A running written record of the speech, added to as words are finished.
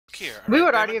here. We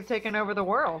would already have taken over the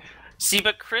world. See,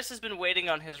 but Chris has been waiting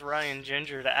on his Ryan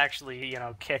Ginger to actually,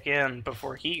 kick in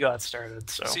before he got started,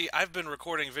 so... See, I've been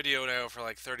recording video now for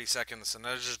like 30 seconds, and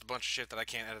there's just a bunch of shit that I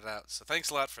can't edit out, so thanks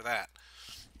a lot for that.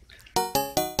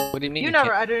 What do you mean? You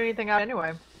never edit anything out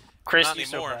anyway. Chris, Not you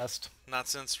so anymore. best. Not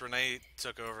since Renee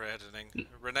took over editing.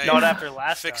 Renee, Not after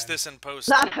last fix time. this in post.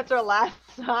 Not after last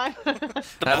time. The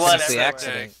That's blood just the everywhere.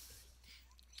 accident.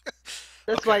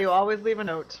 That's why you always leave a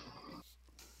note.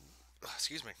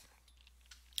 Excuse me.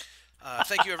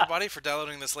 Thank you, everybody, for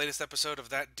downloading this latest episode of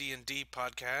That D&D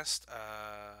podcast.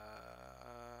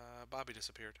 Bobby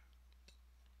disappeared.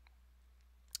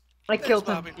 I killed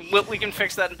him. Bobby. We can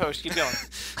fix that in post. Keep going.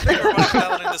 Thank you, everybody, for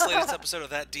downloading this latest episode of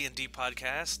That D&D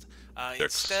podcast.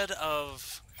 Instead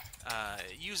of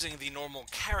using the normal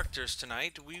characters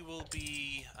tonight, we will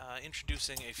be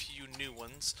introducing a few new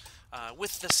ones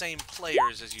with the same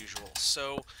players as usual.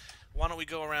 So why don't we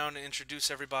go around and introduce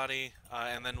everybody,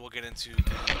 and then we'll get into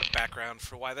the background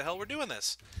for why the hell we're doing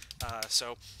this.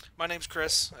 So my name's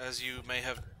Chris, as you may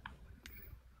have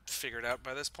figured out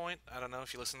by this point. I don't know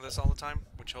if you listen to this all the time,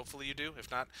 which hopefully you do.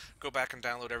 If not, go back and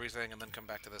download everything and then come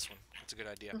back to this one. It's a good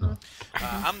idea.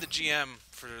 I'm the GM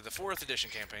for the 4th edition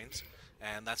campaigns,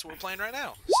 and that's what we're playing right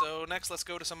now. So next, let's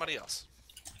go to somebody else.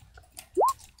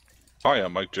 Hi,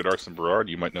 I'm Mike J. Darson Berard.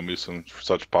 You might know me from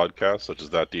such podcasts such as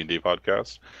That D&D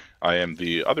podcast. I am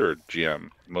the other GM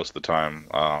most of the time.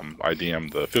 I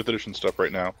DM the 5th edition stuff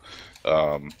right now,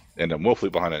 and I'm woefully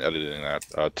behind on editing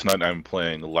that. Tonight I'm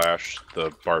playing Lash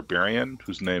the Barbarian,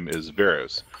 whose name is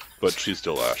Varys, but she's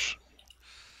still Lash.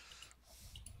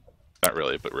 Not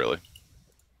really, but really.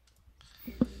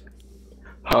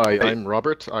 Hi, I'm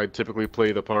Robert. I typically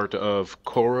play the part of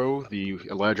Koro, the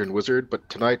Eladrin wizard, but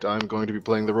tonight I'm going to be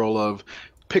playing the role of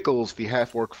Pickles, the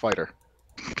half-orc fighter.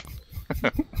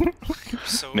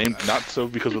 So, Named not so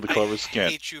because of the clever I skin.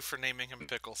 hate you for naming him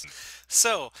Pickles.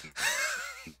 So,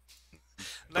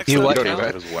 next You up, what Go now? to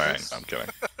that is Wang. I'm kidding.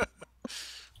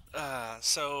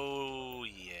 so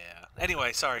yeah.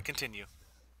 Anyway, sorry. Continue.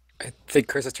 I think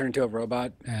Chris has turned into a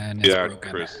robot and is Yeah,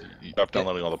 broken. Chris, you stop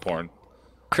downloading all the porn.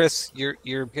 Chris, you're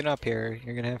getting up here.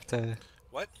 You're gonna have to.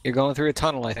 What? You're going through a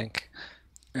tunnel, I think.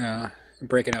 Yeah,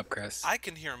 breaking up, Chris. I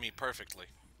can hear me perfectly.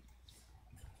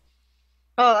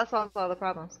 Oh, that solves all the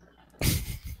problems.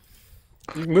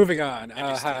 Moving on. Maybe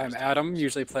Hi, Steve's I'm doing Adam.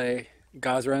 Usually play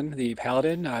Gazran, the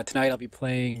paladin. Tonight I'll be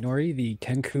playing Nori, the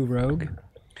Kenku rogue,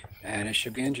 and it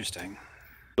should be interesting.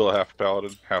 Still a half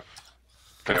paladin, half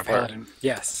vampire. Paladin.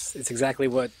 Yes, it's exactly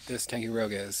what this Kenku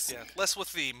rogue is. Yeah, less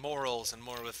with the morals and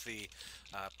more with the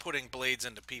putting blades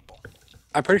into people.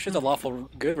 I'm pretty sure it's a lawful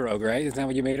good rogue, right? Isn't that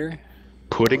what you made her?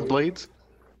 Pudding blades?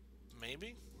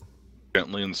 Maybe?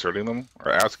 Gently inserting them,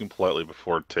 or asking politely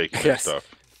before taking their Yes.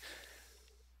 stuff.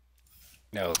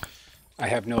 No, I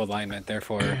have no alignment.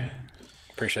 Therefore,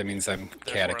 pretty sure that means I'm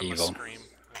chaotic Therefore, I'm a evil. scream,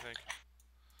 I think.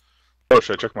 Oh,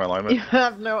 should I check my alignment? You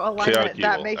have no alignment. Chaotic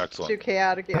That evil. makes Excellent. you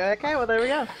chaotic evil. Okay, well, there we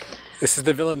go. This is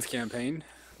the villains campaign.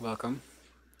 Welcome.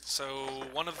 So,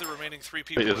 one of the remaining 3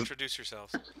 people, isn't- introduce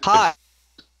yourselves. Hi.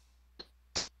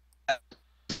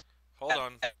 Hold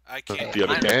on. I can't. The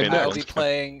other I'm, campaign I'll that be was-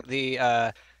 playing the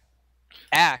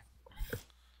act.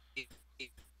 The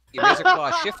Razor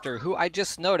Claw Shifter, who I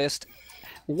just noticed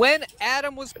when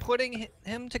Adam was putting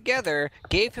him together,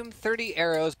 gave him 30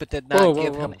 arrows, but did not Whoa, whoa,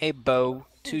 give whoa. him a bow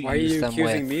to Why are use you them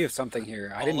accusing with. me of something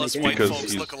here? I didn't All us make white any. Because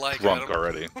folks he's look alike, drunk Adam.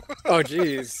 already. Oh,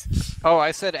 jeez. Oh,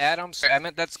 I said Adam. Sorry, I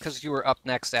meant that's because you were up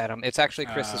next, Adam. It's actually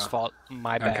Chris's fault.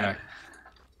 My bad. Okay.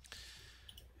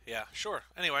 Yeah, sure.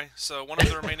 Anyway, so one of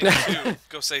the remaining 2,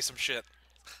 go say some shit.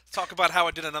 Talk about how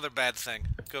I did another bad thing.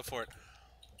 Go for it.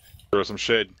 Throw some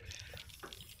shade.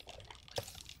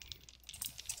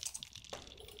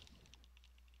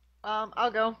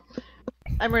 I'll go.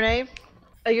 I'm Renee.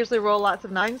 I usually roll lots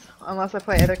of 9s unless I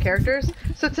play other characters.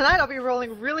 So tonight I'll be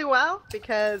rolling really well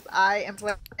because I am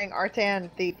playing Artan,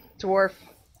 the dwarf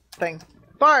thing.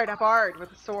 Bard, a bard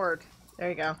with a sword. There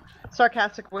you go.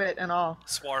 Sarcastic wit and all.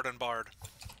 Sward and Bard.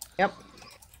 Yep.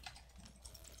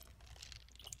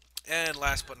 And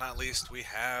last but not least, we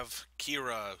have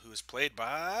Kira, who's played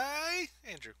by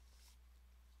Andrew.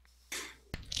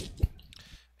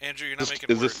 Andrew, you're not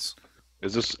making words.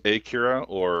 Is this a Kira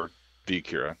or the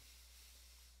Kira?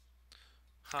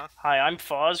 Huh? Hi, I'm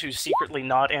Foz, who's secretly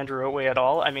not Andrew Otway at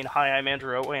all. I mean, hi, I'm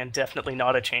Andrew Otway, and definitely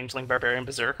not a changeling barbarian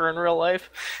berserker in real life.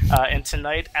 And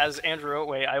tonight, as Andrew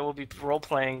Otway, I will be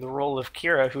role-playing the role of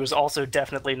Kira, who is also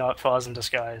definitely not Foz in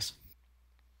disguise.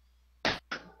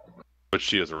 But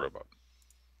she is a robot.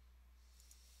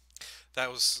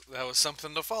 That was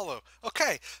something to follow.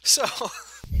 Okay, so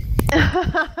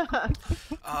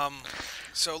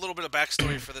So a little bit of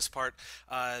backstory for this part.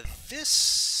 This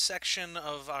section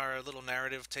of our little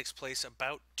narrative takes place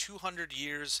about 200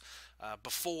 years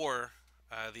before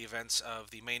the events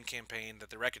of the main campaign that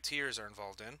the Racketeers are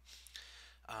involved in.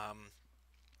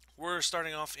 We're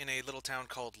starting off in a little town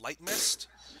called Light Mist.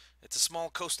 It's a small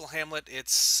coastal hamlet.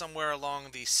 It's somewhere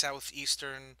along the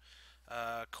southeastern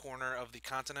corner of the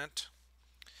continent.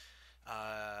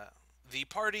 The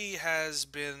party has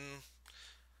been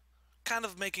kind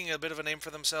of making a bit of a name for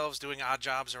themselves, doing odd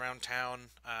jobs around town.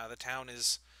 The town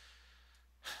is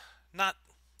not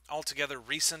altogether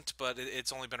recent, but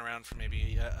it's only been around for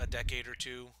maybe a decade or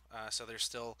two, so there's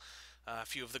still a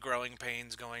few of the growing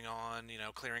pains going on,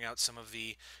 clearing out some of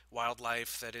the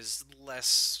wildlife that is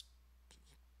less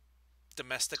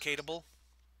domesticatable.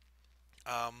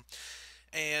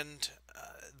 And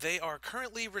they are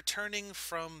currently returning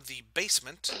from the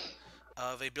basement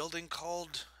of a building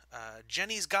called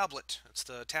Jenny's Goblet. It's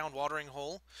the town watering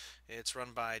hole. It's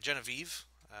run by Genevieve.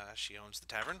 She owns the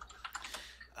tavern.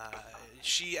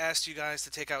 She asked you guys to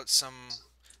take out some...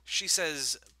 She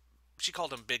says... She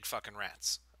called them big fucking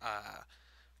rats.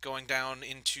 Going down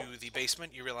into the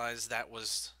basement, you realize that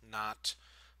was not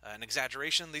an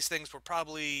exaggeration. These things were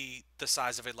probably the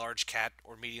size of a large cat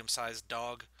or medium-sized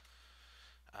dog.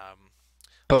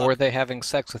 But were they having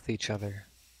sex with each other?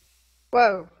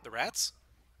 Whoa. The rats?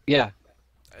 Yeah.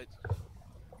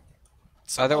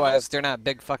 Some of them- Otherwise, they're not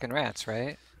big fucking rats,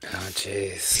 right? Oh,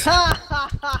 jeez.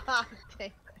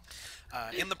 Dang.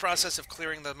 In the process of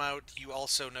clearing them out, you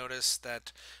also notice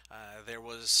that there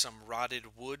was some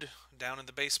rotted wood down in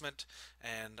the basement,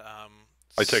 and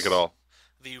I take it all.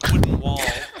 the wooden wall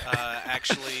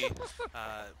actually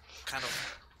kind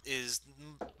of is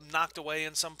knocked away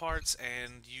in some parts,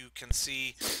 and you can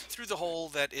see through the hole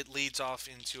that it leads off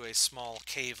into a small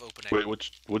cave opening. Wait,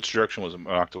 which direction was it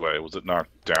knocked away? Was it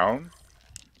knocked down?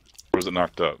 Or was it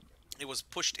knocked up? It was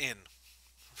pushed in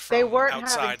from They weren't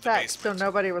outside having the sex, so basement.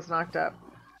 nobody was knocked up.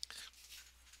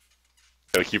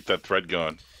 Gotta keep that thread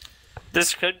going.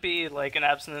 This could be like an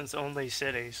abstinence-only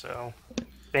city, so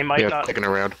they might Yeah, not. kicking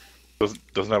around.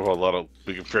 Doesn't have a lot of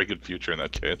very good future in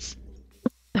that case.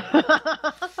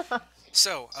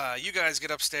 So, you guys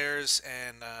get upstairs,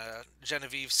 and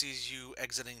Genevieve sees you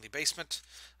exiting the basement.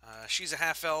 She's a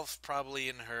half-elf, probably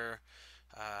in her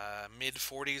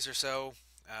mid-40s or so.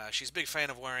 She's a big fan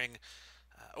of wearing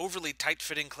overly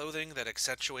tight-fitting clothing that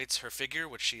accentuates her figure,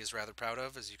 which she is rather proud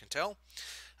of, as you can tell.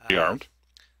 She armed?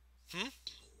 Hmm?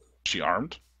 She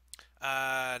armed?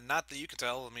 Not that you can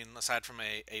tell. I mean, aside from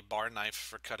a bar knife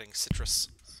for cutting citrus.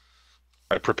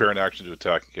 I prepare an action to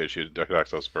attack in case she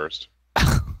attacks us first.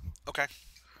 Okay.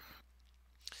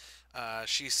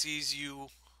 She sees you.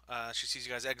 She sees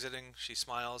you guys exiting. She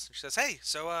smiles and she says, "Hey,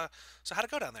 so how'd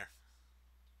it go down there?"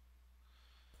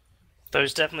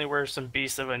 Those definitely were some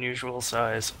beasts of unusual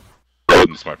size.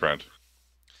 Rodents, my friend.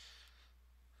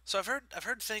 So I've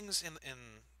heard things in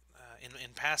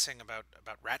passing about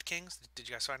rat kings. Did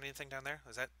you guys find anything down there?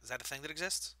 Is that a thing that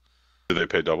exists? Do they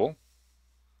pay double?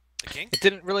 The king? It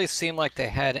didn't really seem like they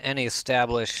had any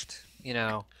established,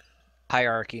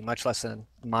 hierarchy, much less a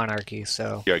monarchy,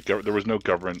 so... Yeah, there was no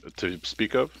government to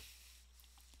speak of.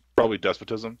 Probably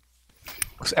despotism.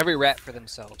 So every rat for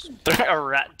themselves. They're a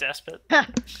rat despot.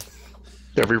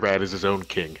 Every rat is his own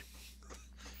king.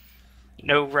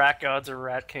 No rat gods or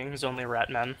rat kings, only rat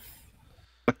men.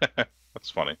 That's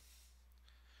funny.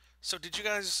 So did you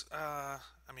guys? I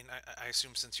mean, I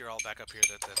assume since you're all back up here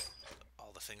that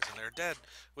all the things in there are dead,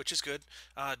 which is good.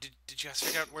 Did you guys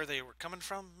figure out where they were coming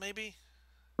from? Maybe.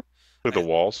 Look at the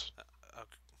walls.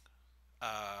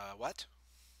 What?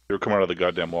 They were coming out of the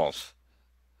goddamn walls.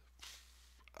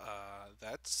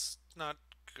 That's not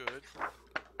good.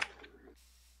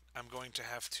 I'm going to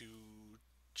have to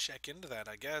check into that,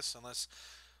 I guess, unless,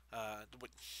 I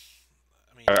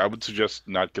mean, I would suggest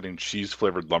not getting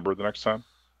cheese-flavored lumber the next time.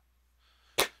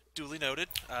 duly noted.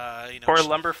 Or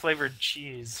lumber-flavored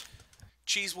cheese.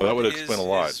 Cheesewood Well, that would explain a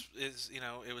lot. is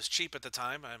it was cheap at the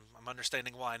time. I'm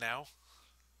understanding why now.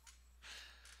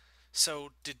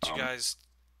 So did you guys?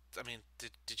 I mean,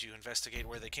 did you investigate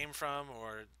where they came from,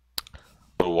 or?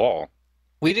 The wall.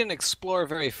 We didn't explore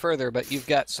very further, but you've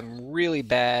got some really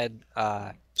bad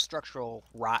structural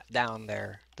rot down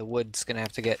there. The wood's going to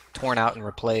have to get torn out and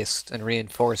replaced and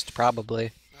reinforced,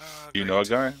 probably. Do you know a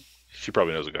guy? She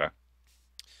probably knows a guy.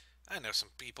 I know some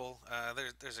people.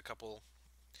 There's a couple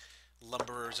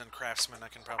lumberers and craftsmen I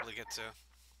can probably get to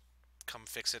come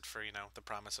fix it for, the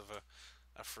promise of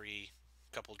a free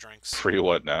couple drinks. Free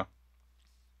what now?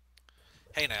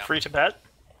 Hey now. Free Tibet?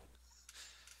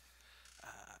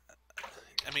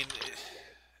 I mean,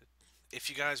 if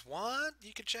you guys want,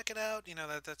 you can check it out. You know,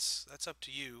 that's up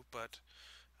to you. But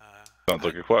Sounds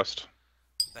like a quest.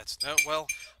 that's no. Well,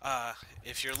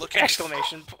 if you're looking,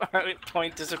 Exclamation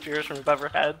point disappears from above her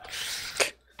head.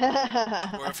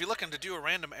 or if you're looking to do a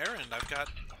random errand, I've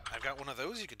got one of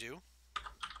those you could do.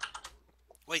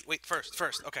 Wait.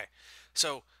 First. Okay.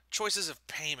 So choices of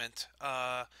payment.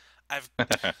 I've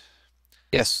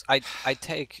Yes, I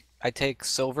take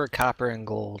silver, copper, and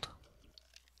gold.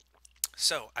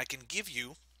 so I can give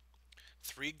you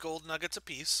 3 gold nuggets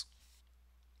apiece,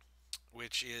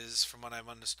 which is, from what I'm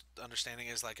understanding,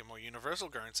 is like a more universal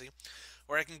currency,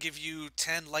 or I can give you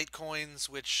 10 light coins,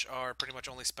 which are pretty much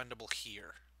only spendable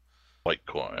here. Light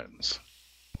coins.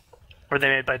 Were they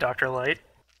made by Dr. Light?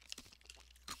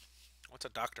 What's a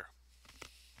doctor?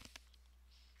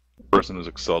 Person who's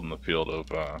excelled in the field of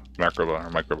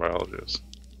microbiology.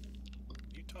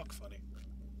 You talk funny.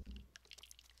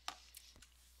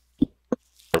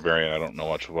 Barbarian, I don't know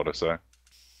much of what I say.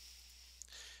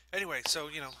 Anyway, so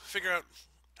figure out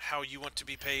how you want to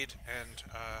be paid, and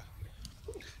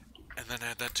then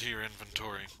add that to your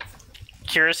inventory.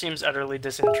 Kira seems utterly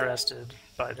disinterested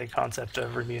by the concept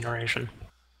of remuneration.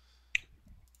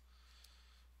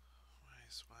 Why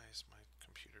is my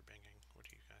computer binging? What are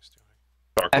you guys doing?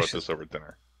 Talk about Actually- this over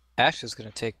dinner. Ash is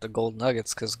gonna take the gold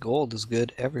nuggets because gold is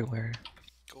good everywhere.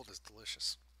 Gold is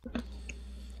delicious.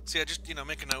 So yeah, just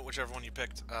make a note whichever one you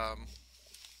picked.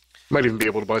 Might even be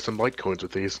able to buy some light coins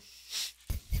with these.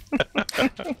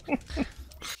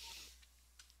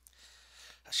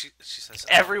 She says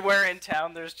Everywhere in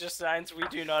town, there's just signs we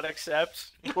do not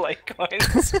accept light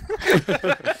coins.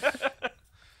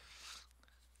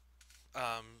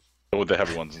 With the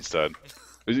heavy ones instead.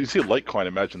 You see a light coin,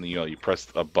 imagine you press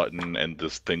a button and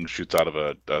this thing shoots out of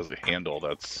a handle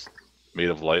that's made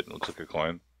of light and looks like a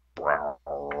coin.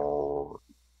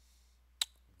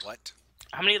 what?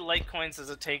 How many light coins does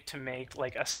it take to make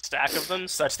like a stack of them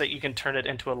such that you can turn it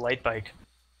into a light bike?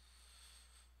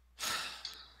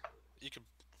 You can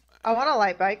I want a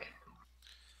light bike.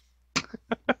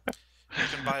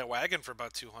 buy a wagon for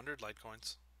about 200 light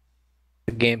coins.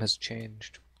 The game has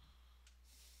changed.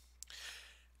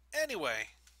 Anyway,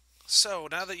 so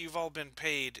now that you've all been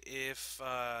paid, if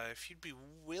you'd be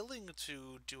willing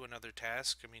to do another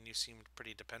task, I mean, you seemed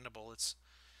pretty dependable.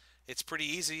 It's pretty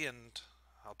easy, and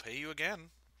I'll pay you again.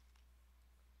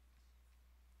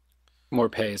 More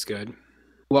pay is good.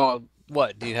 Well,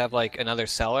 what? Do you have like another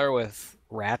cellar with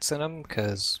rats in them?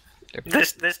 Because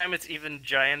This time it's even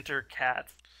gianter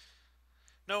cats.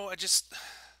 No,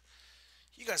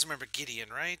 you guys remember Gideon,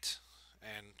 right?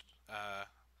 And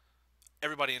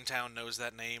everybody in town knows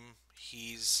that name.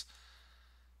 He's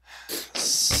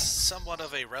somewhat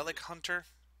of a relic hunter.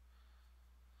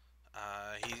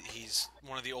 He's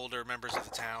one of the older members of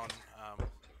the town,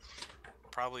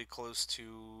 probably close to,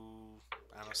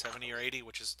 I don't know, 70 or 80,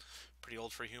 which is pretty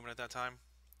old for a human at that time.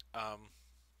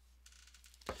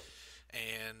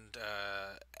 And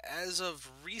as of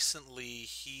recently,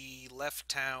 he left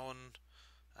town,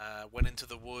 went into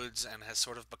the woods, and has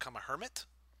sort of become a hermit.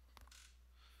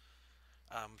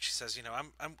 She says,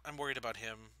 I'm worried about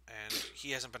him, and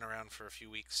he hasn't been around for a few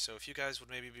weeks. So if you guys would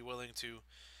maybe be willing to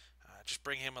just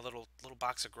bring him a little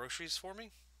box of groceries for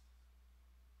me,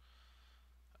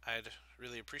 I'd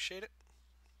really appreciate it.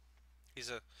 He's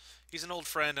an old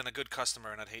friend and a good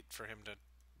customer, and I'd hate for him to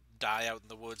die out in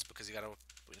the woods because he got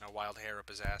a wild hair up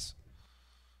his ass.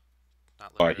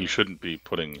 Not He literally. shouldn't be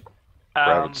putting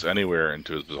rabbits anywhere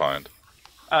into his behind.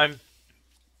 I'm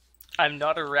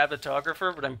not a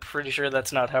rabbitographer, but I'm pretty sure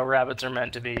that's not how rabbits are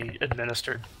meant to be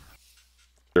administered.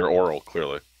 They're oral,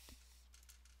 clearly.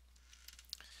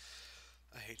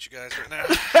 I hate you guys right now.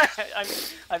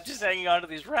 I'm just hanging on to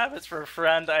these rabbits for a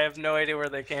friend. I have no idea where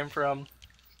they came from.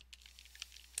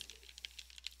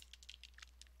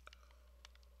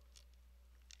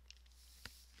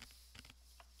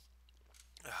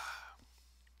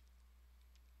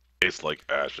 Tastes like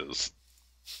ashes.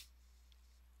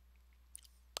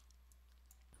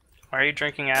 Why are you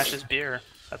drinking Ash's beer?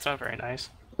 That's not very nice.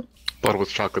 Bottle with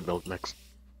chocolate milk mix.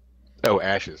 Oh,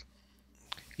 ashes.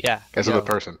 yeah, As of a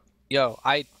person. Yo,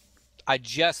 I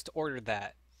just ordered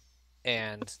that,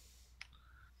 and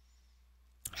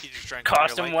He just drank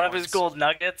Cost all him your one light of his coins. gold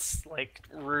nuggets? Like,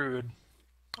 rude.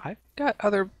 I've got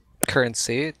other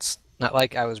currency. It's not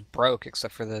like I was broke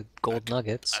except for the gold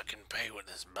nuggets. I can pay with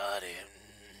this body.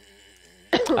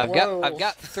 I've Whoa.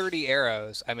 got 30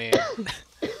 arrows. I mean,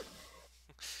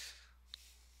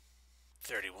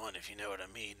 31, if you know what I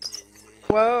mean.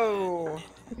 Whoa.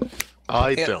 I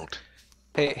Yeah. don't.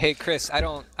 hey Chris, I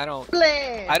don't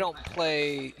Blame.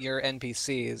 play your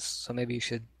NPCs, so maybe you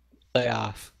should lay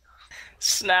off.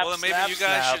 Snap, Well, then maybe snap, you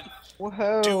guys snap. should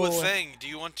Whoa. do a thing. Do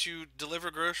you want to deliver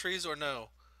groceries or no?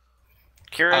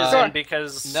 Kira's Sure. in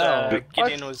because No.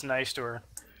 Gideon was nice to her.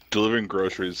 Delivering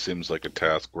groceries seems like a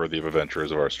task worthy of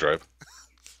adventurers of our stripe.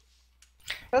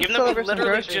 Let's Even though we deliver some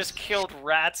literally groceries. just killed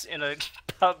rats in a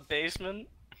pub basement.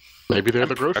 Maybe they're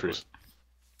the groceries.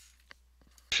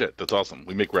 Shit, that's awesome.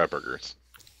 We make rat burgers.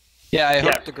 Yeah, I Yeah.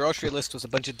 hope the grocery list was a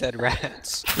bunch of dead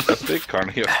rats. That's big carne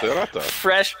asada.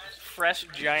 Fresh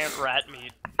giant rat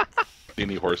meat.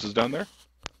 Any horses down there?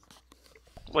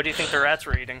 What do you think the rats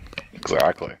were eating?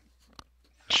 Exactly.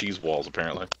 Cheese walls,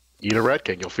 apparently. Eat a rat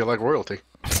king, you'll feel like royalty.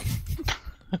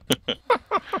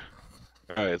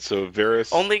 Alright, so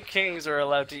Varys... Only kings are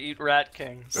allowed to eat rat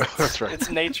kings. That's right. It's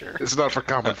nature. It's not for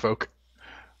common folk.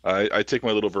 I take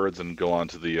my little birds and go on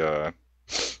to the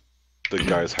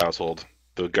guy's household.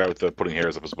 The guy with the putting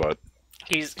hairs up his butt.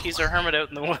 He's a hermit out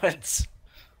in the woods.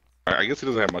 I guess he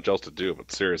doesn't have much else to do,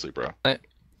 but seriously, bro.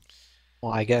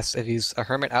 Well, I guess if he's a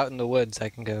hermit out in the woods, I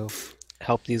can go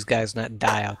help these guys not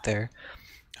die out there.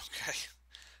 Okay.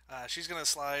 She's gonna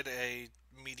slide a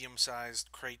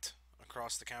medium-sized crate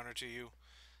across the counter to you.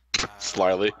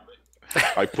 Slyly.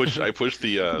 I push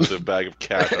the bag of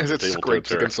cash on As the it table scrapes towards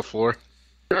her. against the floor.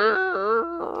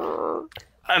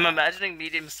 I'm imagining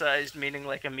medium-sized meaning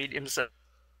like a medium-sized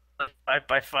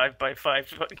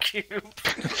 5x5x5 cube.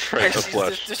 Right, And the she's flesh.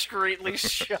 just discreetly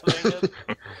shoving it.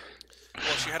 Well,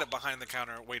 she had it behind the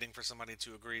counter, waiting for somebody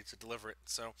to agree to deliver it.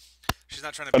 So she's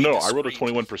not trying to. Oh Be no, I rolled a discreet.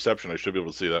 21 perception. I should be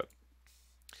able to see that.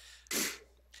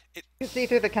 You can see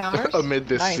through the counters. Amid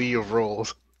this Nice. sea of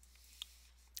rolls.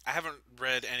 I haven't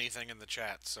read anything in the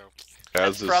chat, so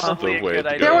As That's is probably the a way good to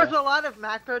idea. There go. was a lot of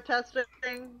macro testing,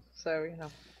 so you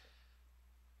know.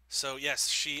 So yes,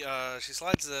 she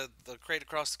slides the crate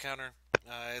across the counter.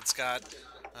 It's got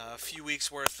a few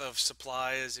weeks worth of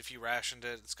supplies if you rationed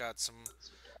it. It's got some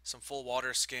full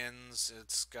water skins.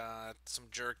 It's got some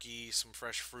jerky, some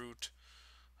fresh fruit,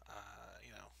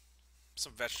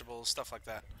 some vegetables, stuff like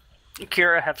that.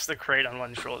 Kira hefts the crate on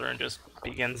one shoulder and just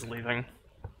begins leaving.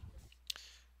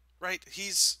 Right,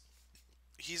 he's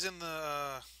in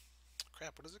the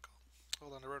crap. What is it called?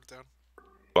 Hold on, I wrote it down.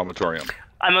 Vomitorium.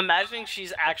 I'm imagining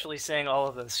she's actually saying all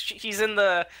of this. He's in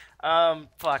the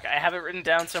fuck. I have it written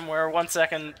down somewhere. 1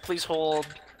 second, please hold.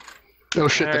 Oh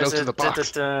shit, the Where is notes in the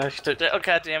box. Oh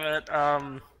god damn it.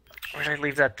 Where did I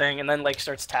leave that thing? And then like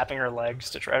starts tapping her legs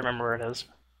to try to remember where it is.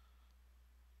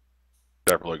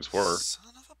 Dapper legs for her.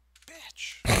 Son of a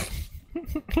bitch.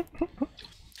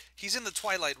 He's in the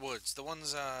Twilight Woods, the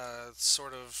ones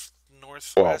sort of Well,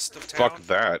 northwest of town. fuck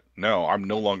that. No, I'm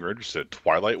no longer interested.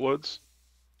 Twilight Woods?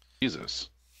 Jesus.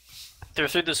 They're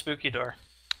through the spooky door.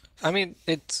 I mean,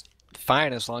 it's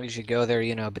fine as long as you go there,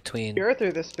 between You're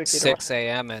through this spooky door. 6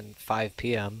 a.m. and 5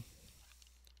 p.m.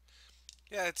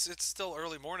 Yeah, it's still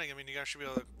early morning. I mean, you guys should be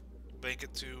able to make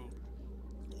it to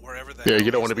wherever the Yeah, hell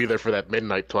you don't he's want to be living. there for that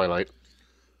midnight twilight.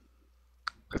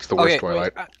 It's the worst Okay,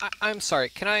 twilight. wait, I'm sorry.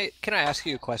 Can I ask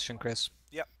you a question, Chris?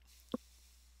 Yep.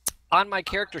 On my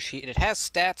character sheet, it has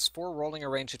stats for rolling a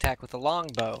ranged attack with a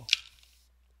longbow,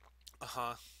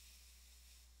 Uh-huh.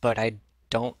 but I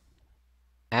don't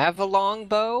have a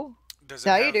longbow. Does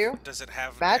Yeah, it you have, do. Does it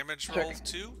have Magic. damage rolls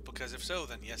too? Because if so,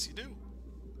 then yes, you do.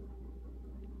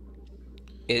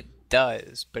 It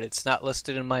does, but it's not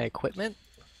listed in my equipment.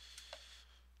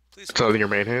 Please It's not in your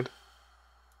main hand.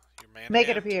 your man Make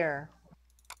it hand. appear.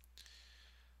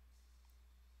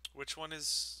 Which one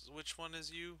is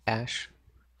you? Ash.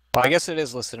 Well, I guess it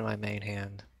is listed in my main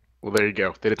hand. Well, there you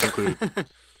go. They didn't include.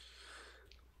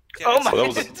 Yeah, Oh it's- my-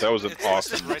 Well, that was an it's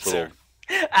awesome listed right little...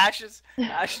 there. Ash is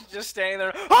just standing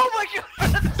there. Oh my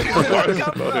god! Why is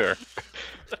it not there?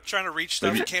 Trying to reach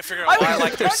stuff, Maybe- can't figure I out why. was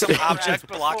Like there's some expecting object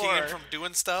that blocking him before. from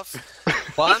doing stuff.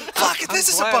 Well, Fuck, this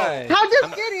is a glad How'd this I'm,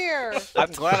 get here?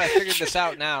 I'm glad I figured this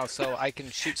out now, so I can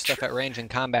shoot stuff at range in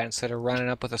combat instead of running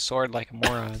up with a sword like a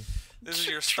moron. This is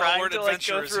your Trying stalwart to like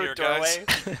go adventurers through here, a doorway.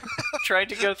 guys. Trying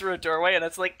to go through a doorway and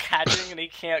it's like catching and he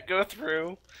can't go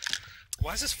through.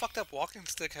 Why does this fucked up walking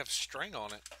stick have string on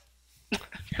it?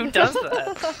 Who does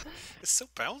that? It's so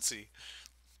bouncy.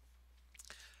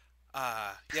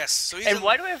 Yes. So he's And in,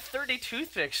 why do I have 30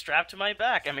 toothpicks strapped to my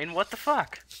back? I mean, what the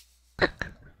fuck?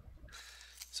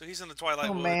 So he's in the Twilight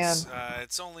Oh, Woods. man.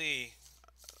 It's only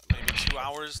maybe 2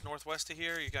 hours northwest of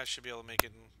here. You guys should be able to make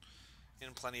it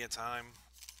in plenty of time.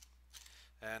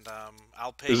 And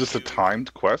I'll pay. Is this a you-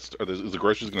 timed quest? Is the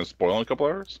groceries going to spoil in a couple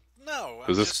hours? No.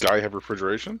 Does I'm this just- guy have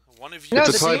refrigeration? One of you. No,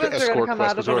 It's the a timed demons are gonna escort come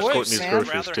quest out of because the we're woods, escorting these man. I was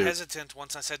groceries rather too. hesitant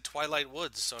once I said Twilight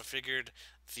Woods, so I figured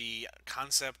the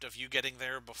concept of you getting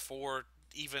there before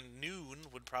even noon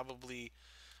would probably,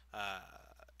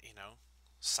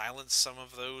 silence some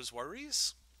of those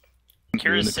worries.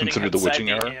 Kira's sitting Consider the outside witching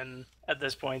the hour. inn at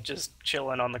this point, just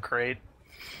chilling on the crate.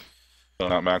 So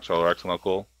not max or excellent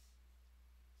alcohol.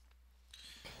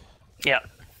 Yeah,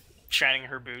 shining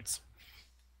her boots.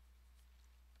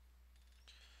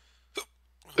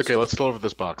 Okay, let's start over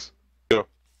this box.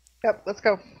 Yep, let's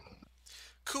go.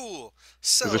 Cool.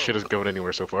 So Because this shit isn't going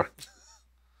anywhere so far.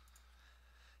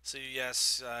 So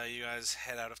yes, you guys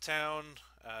head out of town.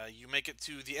 You make it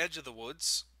to the edge of the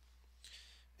woods,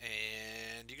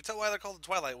 and you can tell why they're called the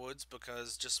Twilight Woods,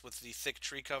 because just with the thick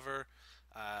tree cover,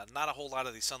 not a whole lot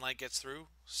of the sunlight gets through,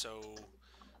 so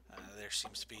there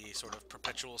seems to be sort of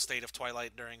perpetual state of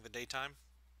twilight during the daytime.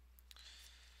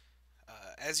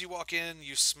 As you walk in,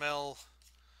 you smell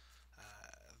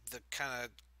the kind of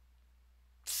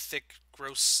thick,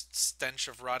 gross stench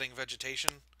of rotting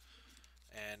vegetation.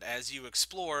 And as you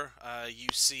explore, you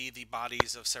see the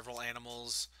bodies of several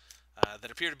animals that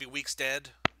appear to be weeks dead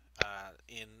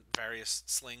in various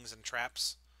slings and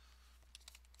traps.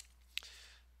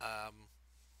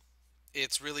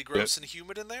 It's really gross and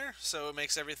humid in there, so it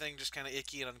makes everything just kind of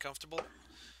icky and uncomfortable.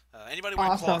 Anybody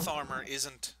wearing cloth armor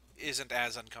isn't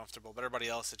as uncomfortable, but everybody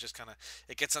else,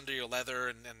 it gets under your leather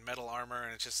and metal armor,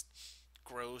 and it's just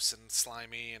gross and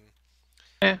slimy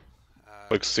and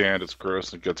Like sand, it's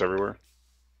gross and it gets everywhere.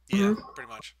 Yeah, pretty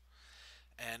much.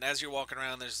 And as you're walking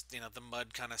around, there's the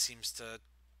mud kind of seems to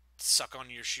suck on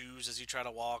your shoes as you try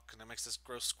to walk, and it makes this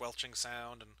gross squelching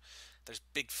sound. And there's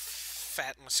big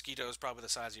fat mosquitoes, probably the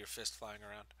size of your fist, flying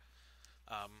around.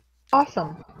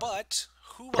 Awesome. But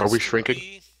who wants Are we to shrinking?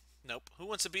 be? Nope. Who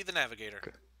wants to be the navigator?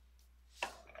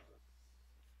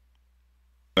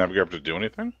 Navigator have to do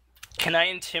anything? Can I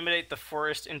intimidate the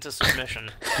forest into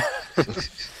submission?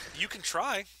 You can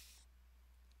try.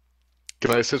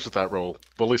 Can I assist with that roll?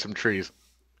 Bully some trees.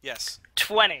 Yes.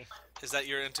 20. Is that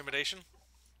your intimidation?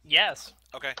 Yes.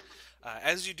 Okay.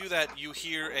 As you do that, you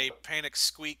hear a panic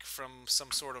squeak from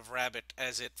some sort of rabbit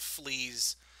as it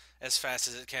flees as fast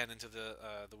as it can into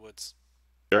the woods.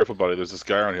 Careful, buddy. There's this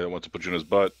guy around here that wants to put you in his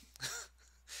butt.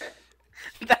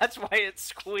 That's why it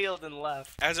squealed and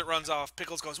left. As it runs off,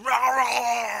 Pickles goes, "Roar,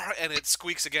 roar," and it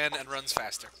squeaks again and runs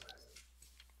faster.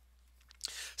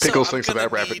 Pickles So I'm thinks that gonna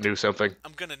rabbit need- knew something.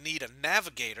 I'm gonna need a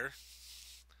navigator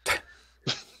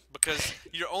because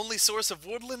your only source of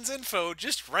woodlands info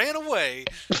just ran away.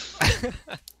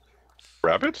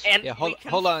 Rabbit? And Yeah, we can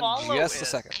hold on follow just it. a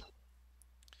second.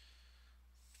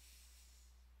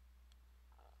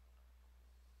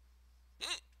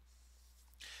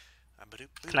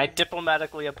 Can I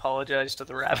diplomatically apologize to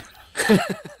the rabbit?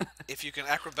 If you can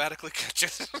acrobatically catch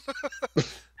it.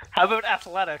 How about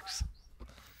athletics?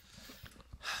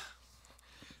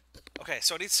 Okay,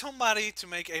 so I need somebody to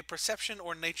make a perception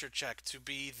or nature check to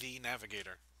be the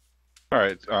navigator.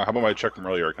 Alright, how about my check from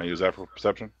earlier? Can I use that for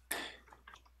perception?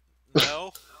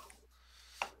 No.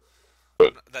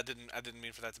 But- I didn't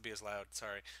mean for that to be as loud.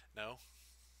 Sorry. No.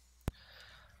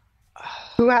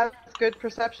 Who has good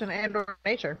perception and/or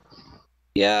nature?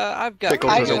 Yeah, I've got.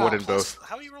 Pickles I has a got one in Plus- both.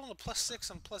 How are you rolling a +6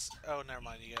 and plus? Oh, never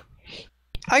mind. You get.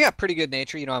 I got pretty good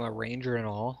nature. You know, I'm a ranger and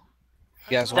all.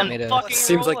 You guys want Then me to? fucking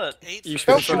Seems roll like it. 8 you for should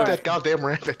Go Shoot for that it. goddamn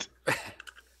rabbit.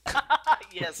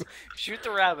 Yes. Shoot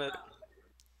the rabbit.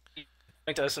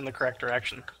 Point us in the correct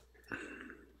direction.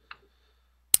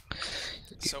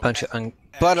 So, bunch of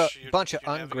Ash, you're bunch of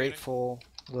navigating? ungrateful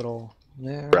little.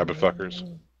 Rabbit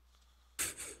fuckers.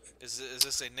 Is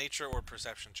this a nature or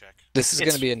perception check? This is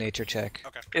It's- gonna be a nature check.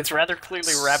 Okay. It's rather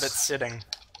clearly rabbit sitting.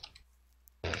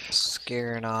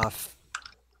 Scaring off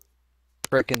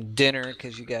frickin' dinner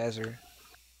because you guys are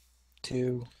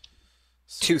two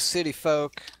city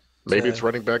folk. Maybe Uh, it's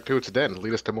running back to its den.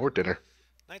 Lead us to more dinner.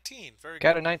 19. Very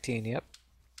Got good. a 19. Yep.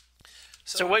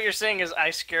 So what you're saying is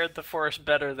I scared the forest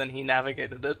better than he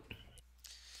navigated it.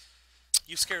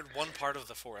 You scared one part of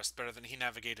the forest better than he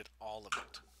navigated all of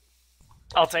it.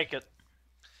 I'll take it.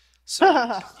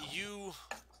 So you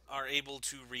are able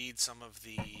to read some of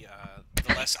the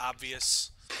less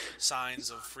obvious signs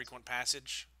of frequent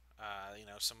passage.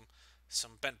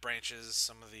 Some bent branches,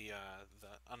 some of the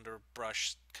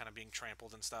underbrush kind of being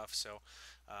trampled and stuff. So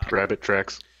Rabbit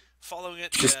tracks. following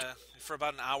it for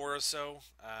about an hour or so,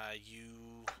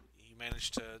 you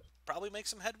manage to probably make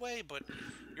some headway, but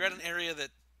you're at an area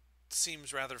that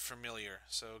seems rather familiar.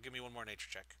 So give me one more nature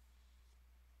check.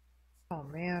 Oh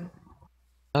man.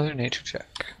 Another nature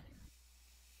check.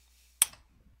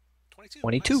 22.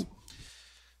 22. Nice.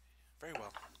 Very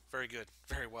well. Very good.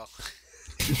 Very well.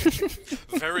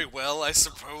 Very well, I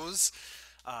suppose.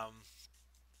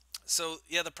 So,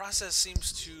 yeah, the process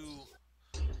seems to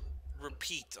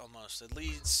repeat almost.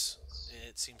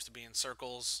 It seems to be in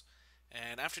circles,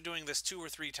 And after doing this 2 or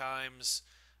 3 times,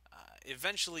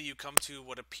 eventually you come to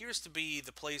what appears to be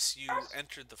the place you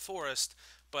entered the forest,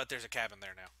 but there's a cabin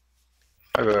there now.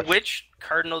 Hi there. Which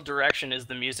cardinal direction is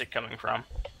the music coming from?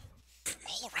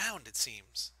 All around, it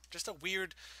seems. Just a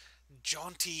weird,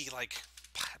 jaunty, like,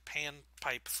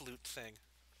 pan-pipe flute thing.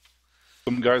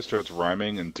 Some guy starts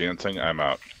rhyming and dancing, I'm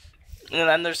out. And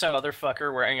then there's some other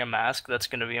fucker wearing a mask that's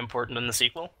going to be important in the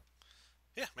sequel.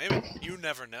 Yeah, maybe. You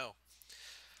never know.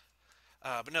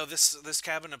 But no, this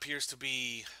cabin appears to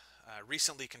be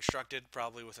recently constructed,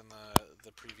 probably within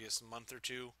the previous month or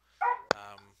two.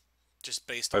 Just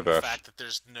based on the fact that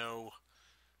there's no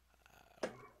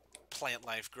plant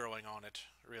life growing on it,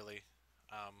 really.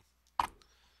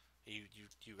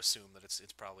 You assume that it's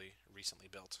probably recently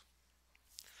built.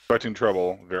 Expecting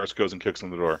trouble, Varys goes and kicks on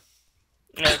the door.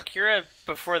 Now, Kira,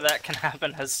 before that can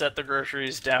happen, has set the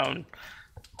groceries down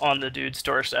on the dude's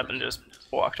doorstep and just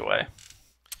walked away.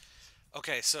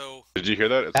 Okay, so... Did you hear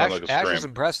that? It sounded like a Ash scream. was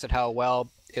impressed at how well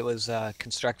it was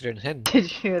constructed and hidden. Did you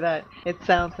hear that? It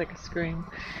sounds like a scream.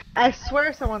 I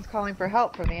swear someone's calling for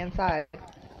help from the inside.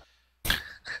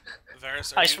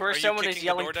 Varys, I swear someone is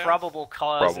yelling probable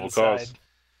cause Probable inside. cause.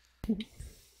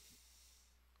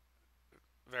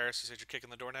 Varys, you said you're kicking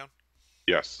the door down?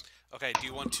 Yes. Okay, do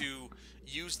you want to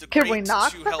use the Can crate we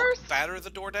knock to help first? batter the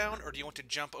door down, or do you want to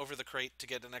jump over the crate to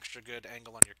get an extra good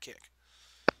angle on your kick?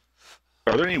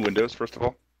 Are there any windows, first of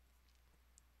all?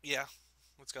 Yeah.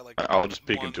 It's got like I'll just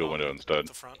peek one into a on window instead.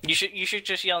 the front. You should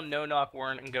just yell no knock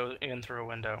warrant and go in through a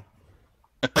window.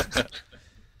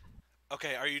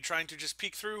 Okay, are you trying to just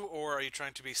peek through, or are you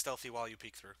trying to be stealthy while you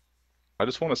peek through? I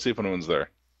just want to see if anyone's there.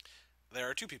 There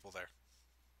are 2 people there.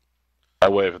 I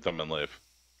wave at them and leave.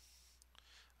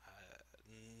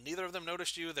 Neither of them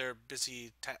noticed you. They're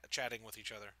busy chatting with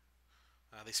each other.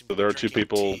 They seem So to there be are 2 drinking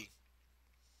people. tea.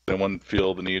 Does anyone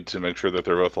feel the need to make sure that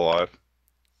they're both alive?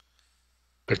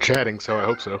 They're chatting, so I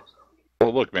hope so.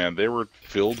 Well, look, man, they were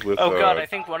filled with... Oh god, I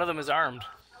think one of them is armed.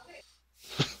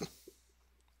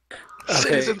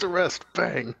 Citizens arrest,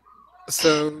 bang.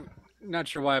 So, not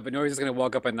sure why, but Nori's just gonna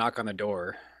walk up and knock on the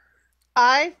door.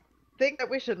 I think that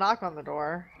we should knock on the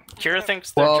door. Kira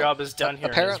thinks their Well, job is done here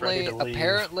and is ready apparently, to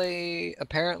leave.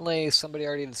 apparently, somebody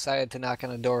already decided to knock on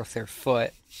the door with their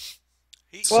foot.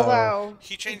 He, So- Well, no.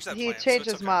 he changed that He plan, so changed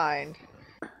it's his okay. mind.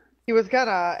 He was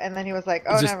gonna, and then he was like,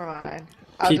 "Oh, He's just never mind.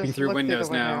 I'll Peeking just through look windows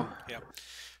the window." now.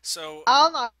 So,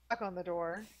 I'll knock on the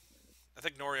door. I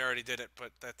think Nori already did it,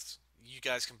 but that's... You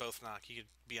guys can both knock. You could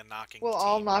be a knocking We'll team.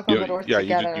 all knock on the doors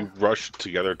together. you rush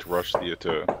together to rush the...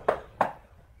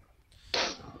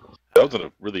 That was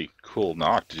a really cool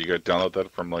knock. Did you guys download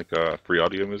that from, like,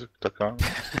 freeaudiomusic.com?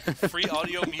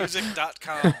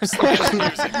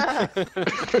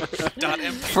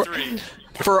 freeaudiomusic.com/music.mp3.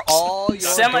 For all your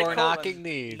Semicolon door knocking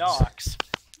needs. Knocks.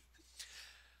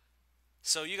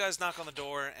 So you guys knock on the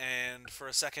door, and for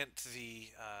a second,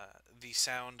 the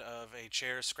sound of a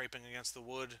chair scraping against the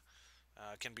wood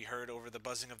can be heard over the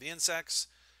buzzing of the insects.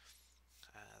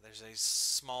 There's a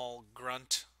small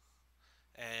grunt,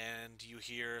 and you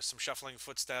hear some shuffling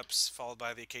footsteps, followed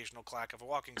by the occasional clack of a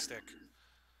walking stick.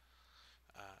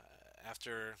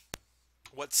 After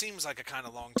what seems like a kind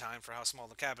of long time for how small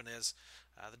the cabin is,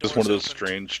 the door Just one is of those opened.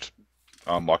 strange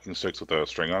walking sticks with a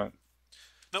string on it?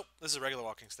 Nope, this is a regular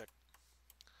walking stick.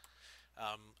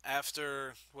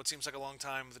 After what seems like a long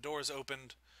time, the door is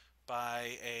opened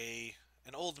by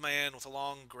an old man with a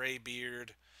long gray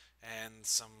beard and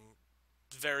some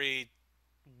very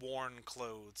worn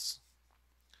clothes.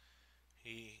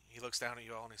 He looks down at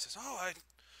you all and he says, "Oh, I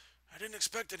didn't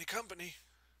expect any company.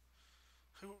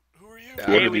 Who are you?" What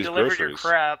Hey, are we these delivered your groceries?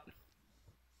 crap.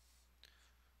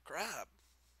 Crap.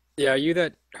 Yeah, are you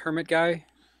that hermit guy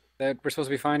that we're supposed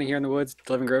to be finding here in the woods,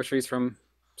 delivering groceries from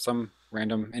some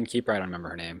random innkeeper? I don't remember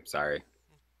her name. Sorry.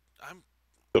 I'm.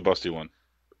 The busty one.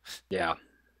 Yeah.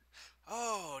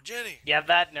 Oh, Jenny. Yeah,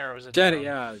 that narrows it Jenny,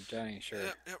 down. yeah, Jenny, sure.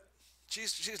 Yep.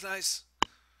 She's nice.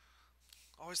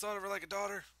 Always thought of her like a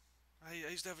daughter. I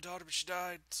used to have a daughter, but she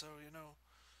died, so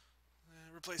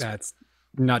replace her. That's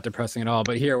not depressing at all,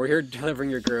 but we're here delivering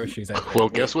your groceries. I think. Well,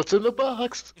 guess what's in the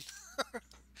box?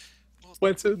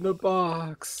 What's in the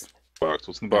box? Box.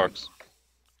 What's in the box?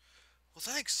 Well,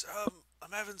 thanks.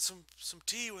 I'm having some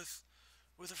tea with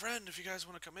a friend. If you guys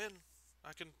want to come in,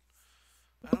 I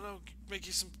don't know, make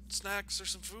you some snacks or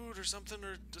some food or something,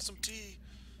 or just some tea.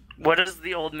 What does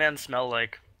the old man smell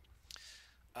like?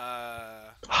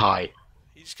 Hi.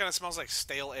 He just kind of smells like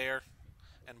stale air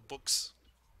and books.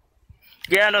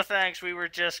 Yeah, no thanks. We were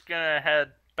just gonna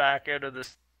head back out of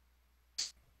this.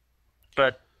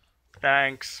 But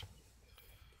thanks.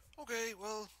 Okay,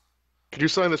 well, Could you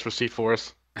sign this receipt for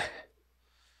us?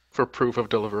 for proof of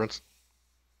deliverance.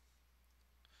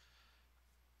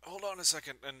 Hold on a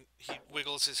second, and he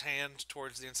wiggles his hand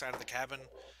towards the inside of the cabin,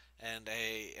 and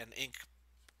an ink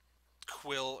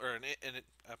quill or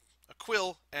a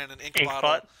quill and an ink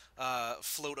bottle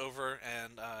float over,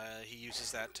 and he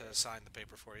uses that to sign the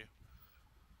paper for you.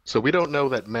 So we don't know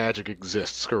that magic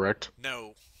exists, correct?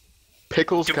 No.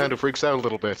 Pickles kind of freaks out a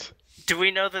little bit. Do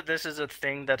we know that this is a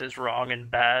thing that is wrong and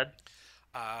bad?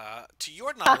 To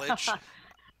your knowledge,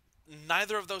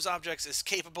 neither of those objects is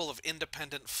capable of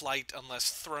independent flight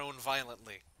unless thrown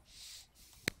violently.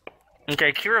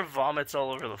 Okay, Kira vomits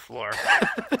all over the floor.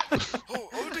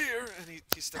 Oh dear! And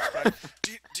he steps back.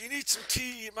 Do you need some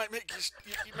tea? It might make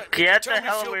you might make Get your the tummy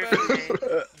hell feel away better. from me.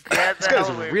 Get the This guy's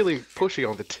hell away. really pushy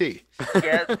on the tea.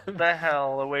 Get the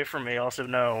hell away from me. Also,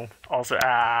 no. Also,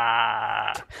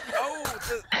 Oh,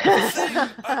 the thing!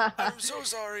 I'm so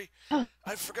sorry.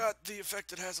 I forgot the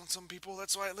effect it has on some people.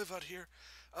 That's why I live out here.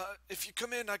 If you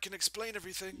come in, I can explain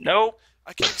everything. Nope.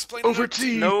 I can explain Over it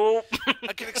tea. Nope.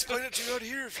 I can explain it to you out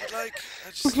here if you'd like.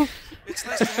 It's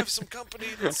nice to have some company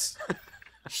that's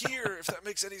here, if that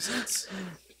makes any sense.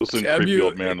 Listen, Damn creepy you.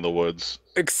 old man in the woods.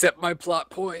 Accept my plot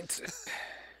point.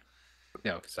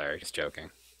 No, sorry, just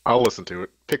joking. I'll listen to it.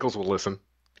 Pickles will listen.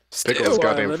 Pickles is Still,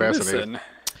 goddamn let fascinating. listen.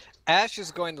 Ash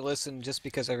is going to listen just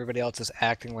because everybody else is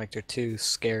acting like they're too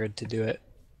scared to do it.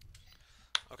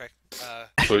 Okay.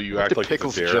 So you act did like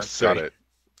Pickles it's a dare. just say? Got it.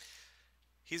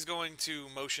 He's going to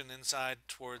motion inside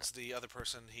towards the other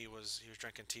person he was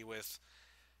drinking tea with,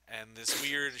 and this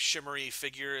weird shimmery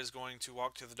figure is going to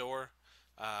walk to the door.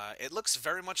 It looks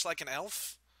very much like an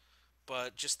elf,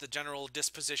 but just the general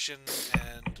disposition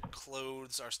and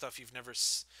clothes are stuff you've never.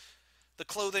 The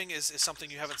clothing is something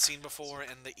you haven't seen before,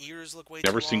 and the ears look way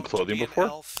Never too seen long clothing to be before? An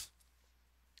elf.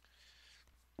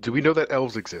 Do we know that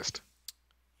elves exist?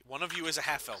 One of you is a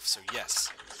half elf, so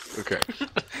yes. Okay.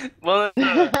 Well, we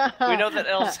know that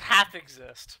elves half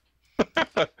exist.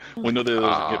 We know they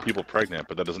get people pregnant,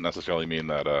 but that doesn't necessarily mean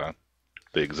that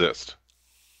they exist.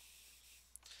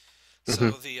 So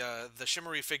the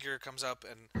shimmery figure comes up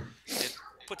and it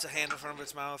puts a hand in front of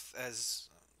its mouth as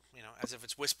as if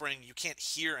it's whispering. You can't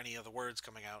hear any of the words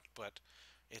coming out, but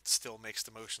it still makes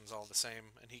the motions all the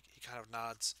same. And he kind of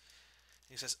nods.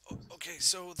 He says, "Okay,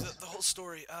 so the whole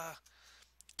story.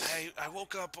 I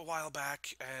woke up a while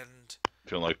back and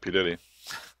Feeling like P. Diddy.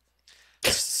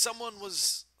 someone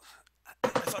was. I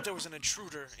thought there was an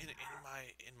intruder in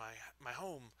my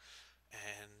home,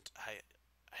 and I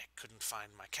couldn't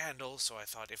find my candle, so I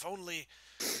thought if only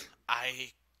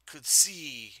I could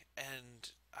see, and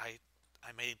I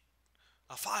made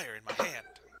a fire in my hand,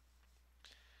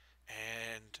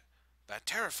 and that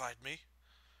terrified me,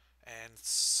 and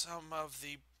some of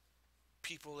the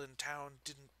people in town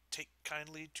didn't take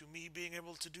kindly to me being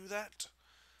able to do that,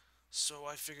 so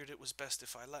I figured it was best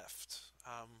if I left.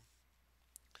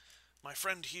 My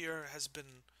friend here has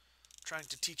been trying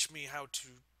to teach me how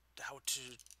to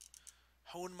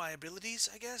hone my abilities,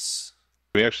 I guess.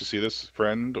 Can we actually see this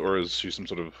friend, or is she some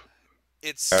sort of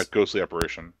It's ghostly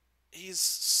apparition? he's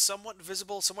somewhat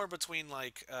visible somewhere between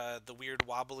like the weird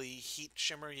wobbly heat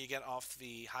shimmer you get off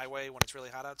the highway when it's really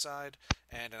hot outside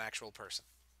and an actual person.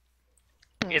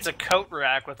 It's a coat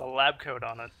rack with a lab coat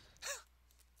on it.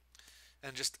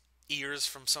 And just ears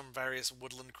from some various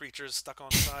woodland creatures stuck on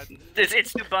the side.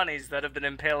 It's two bunnies that have been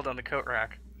impaled on the coat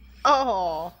rack.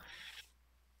 Oh.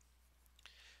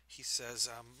 He says,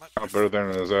 Not better than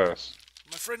his ass.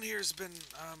 my friend here has been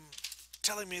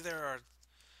telling me there are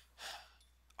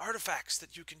artifacts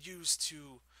that you can use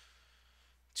to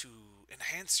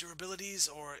enhance your abilities,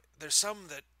 or there's some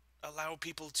that allow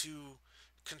people to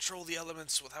control the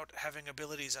elements without having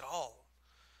abilities at all.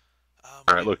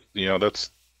 All right, look,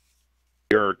 that's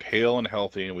we're hale and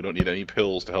healthy, and we don't need any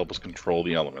pills to help us control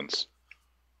the elements.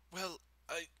 Well,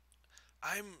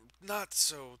 I'm not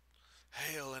so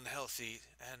hale and healthy,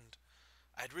 and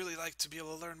I'd really like to be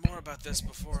able to learn more about this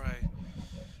before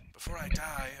I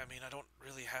die. I mean, I don't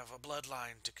really have a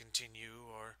bloodline to continue,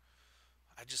 or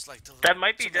I'd just like to. That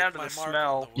might be make down to my the mark on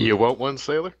smell. the world. You want one,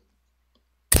 sailor?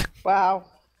 Wow.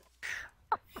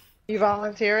 You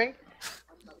volunteering?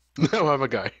 No, I'm a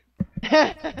guy.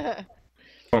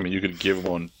 I mean, you could give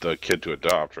the kid to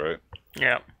adopt, right?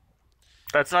 Yeah.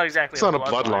 That's not exactly It's not a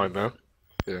bloodline, though.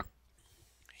 Yeah.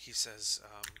 He says,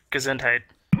 Gesundheit.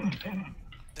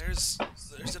 there's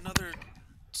another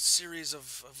series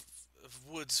of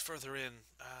woods further in.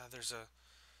 There's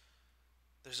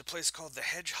a place called the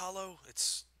Hedge Hollow.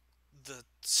 It's the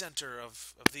center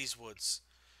of these woods.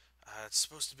 It's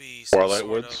supposed to be some Twilight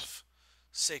sort Woods? of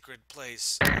sacred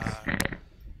place.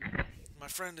 my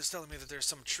friend is telling me that there's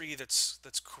some tree that's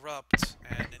corrupt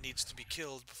and it needs to be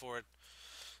killed before it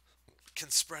can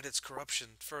spread its corruption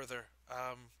further.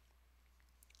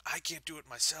 I can't do it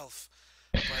myself,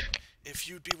 but if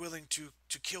you'd be willing to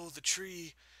kill the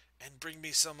tree and bring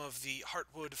me some of the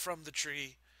heartwood from the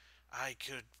tree, I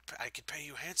could pay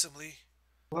you handsomely.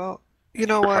 Well, you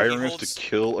know what? Hiring us to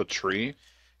kill a tree?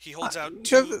 He holds out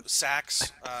 2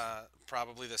 sacks,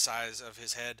 probably the size of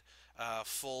his head,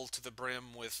 full to the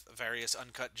brim with various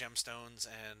uncut gemstones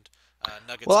and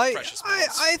nuggets Well, of precious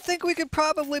metals. I think we could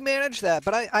probably manage that,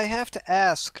 but I have to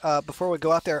ask before we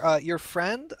go out there. Your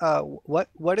friend,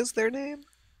 what is their name?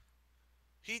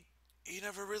 He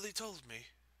never really told me.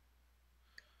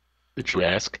 Did you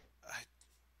ask?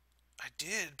 I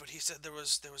did, but he said there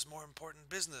was more important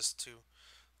business to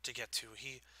get to.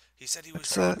 He said he was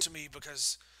drawn to me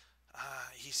because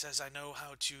he says I know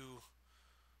how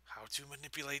to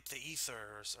manipulate the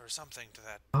ether or something to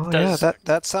that. Oh yeah,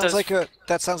 that sounds like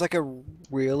a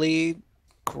really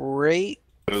great.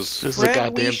 This is a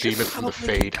goddamn demon from the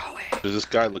Fade. Does this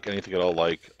guy look anything at all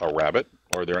like a rabbit?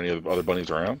 Or are there any other bunnies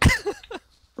around?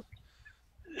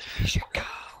 We should go.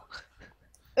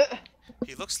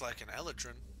 He looks like an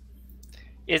Eladrin.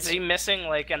 Is he missing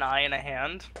like an eye and a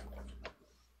hand?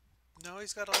 No,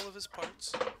 he's got all of his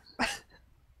parts.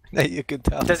 That you could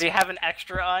tell. Does he have an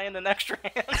extra eye and an extra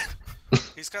hand?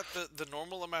 He's got the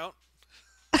normal amount.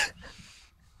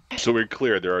 So we're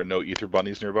clear, there are no ether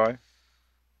bunnies nearby?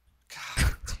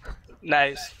 God,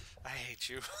 Nice. I hate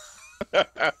you.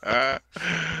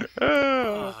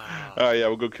 Yeah,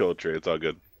 we'll go kill a tree. It's all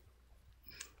good.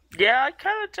 Yeah, I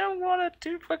kind of don't want to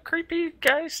do what creepy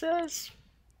guy says.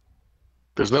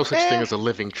 There's no such thing as a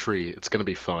living tree. It's gonna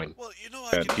be fine. Well, you know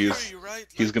I And can hear you, right?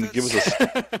 he's Like, gonna give us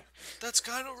a... That's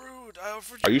kind of rude. I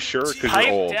offered Are you you sure? tea. 'Cause you're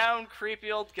Pipe old. down,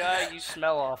 creepy old guy. You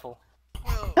smell awful.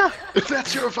 Well,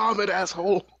 That's your vomit,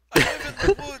 asshole! I live in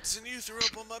the woods and you threw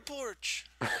up on my porch.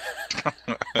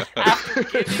 After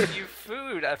giving you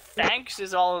food, thanks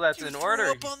is all that's You in threw order.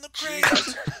 up on the crate.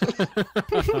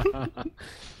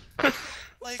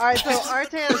 Like, All right, so on the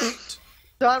Artan's crate.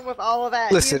 done with all of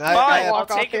that. Listen, He's I- gonna Fine, I'll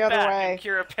walk off take the it other back. way. And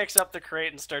Kira picks up the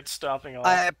crate and starts stomping off.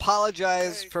 I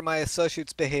apologize Okay. for my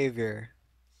associate's behavior.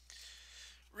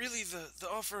 Really, the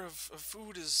offer of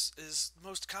food is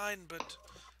most kind, but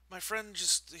my friend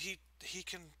just he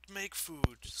can make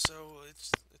food, so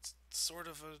it's sort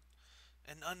of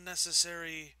an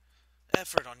unnecessary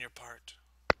effort on your part.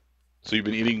 So you've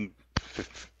been eating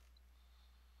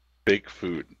fake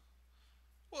food.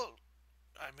 Well,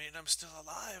 I mean, I'm still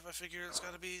alive. I figure it's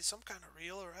got to be some kind of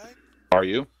real, right? Are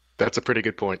you? That's a pretty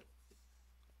good point.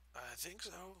 I think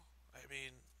so. I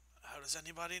mean, how does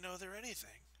anybody know they're anything?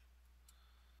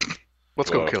 Let's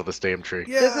go Whoa. kill this damn tree.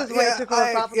 This is way too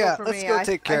philosophical for let's me. go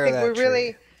take care I think of that we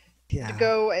really tree. Yeah.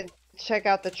 go and check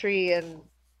out the tree, and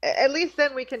at least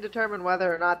then we can determine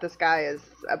whether or not this guy is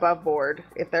above board.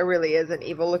 If there really is an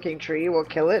evil-looking tree, we'll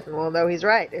kill it, and we'll know he's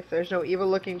right. If there's no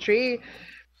evil-looking tree,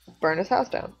 burn his house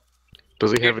down.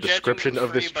 Does he You're have a judging description the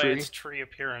of this by tree? its tree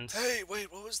appearance. Hey,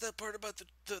 wait, what was that part about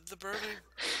the burning?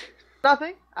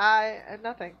 Nothing.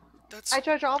 Nothing. That's I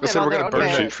judge all men Listen, on we're their gonna own burn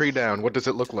that merits. tree down. What does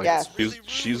it look like? Yes. really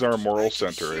She's rude. our moral Like,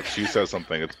 center. If she says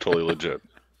something, it's totally legit.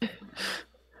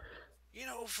 You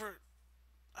know,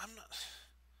 I'm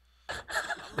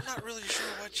not really sure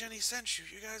why Jenny sent you.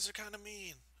 You guys are kind of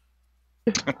mean.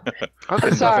 I've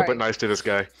been Sorry. nothing but nice to this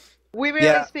guy. We merely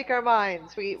Yeah. speak our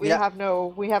minds. We Yeah. have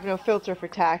no filter for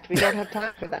tact. We don't have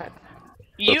time for that.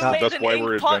 You That's- made that's an why ink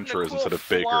we're pot and a adventurers quill instead of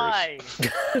fakers.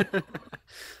 fly.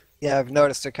 Yeah, I've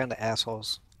noticed they're kind of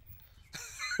assholes.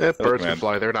 Yeah, birds man. can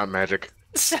fly. They're not magic.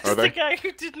 Says Are the they? guy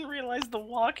who didn't realize the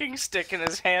walking stick in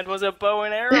his hand was a bow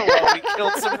and arrow while we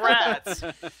killed some rats.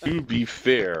 To be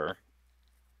fair,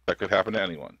 that could happen to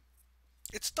anyone.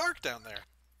 It's dark down there.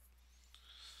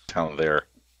 Down there.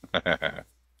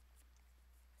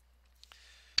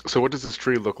 So what does this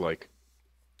tree look like?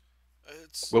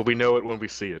 It's Well, we know it when we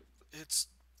see it. it's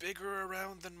bigger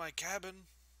around than my cabin.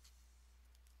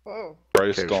 Whoa.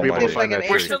 Christ Okay, should we almighty. It's like an that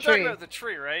We're tree. still ancient talking tree. about the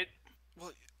tree, right?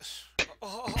 Well,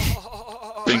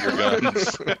 Finger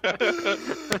guns.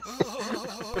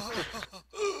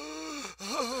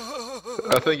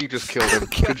 I think you just killed him.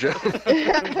 Good job.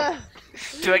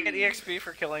 Do I get EXP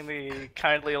for killing the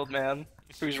kindly old man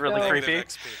who's really No. creepy?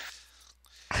 Negative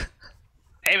XP.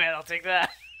 Hey man, I'll take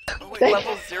that. Oh, wait,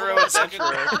 Level 0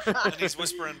 adventurer. and he's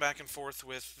whispering back and forth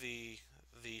with the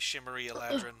shimmery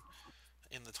Eladrin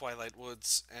in the Twilight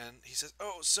Woods, and he says,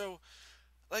 "Oh, so,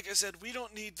 like I said, we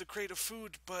don't need the crate of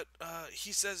food, but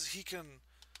he says he can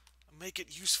make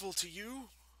it useful to you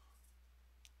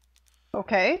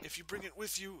Okay. if you bring it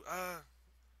with you.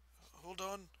 Hold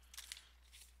on.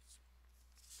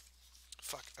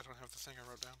 fuck, I don't have the thing I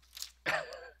wrote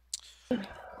down.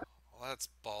 Well, that's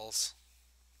balls.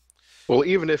 Well,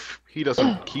 even if he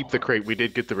doesn't keep the crate, we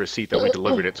did get the receipt that we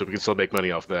delivered it, so we can still make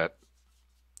money off that.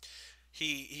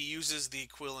 He uses the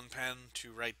quill and pen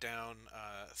to write down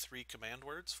 3 command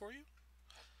words for you.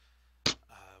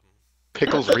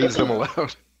 Pickles reads them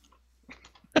aloud.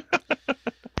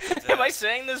 Am I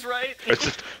saying this right? It's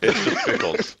just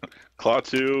Pickles.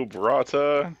 Klaatu,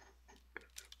 Barata.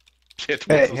 Shit,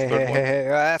 Hey, what's the hey, third hey, one? hey,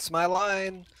 that's my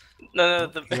line. No,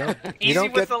 the You easy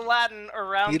don't with get- the Latin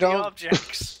around you the don't-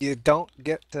 objects. You don't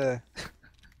get to.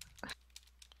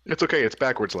 It's okay, it's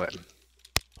backwards Latin.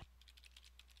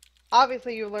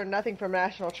 Obviously, you learn nothing from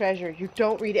National Treasure. You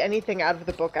don't read anything out of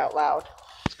the book out loud.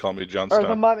 Just call me John Or The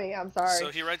Snow. Mummy, I'm sorry. So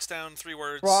he writes down 3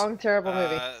 words. Wrong, terrible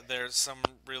movie. There's some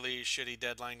really shitty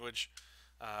dead language.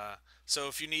 So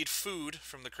if you need food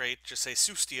from the crate, just say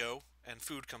sustio, and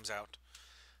food comes out.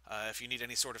 If you need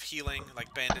any sort of healing,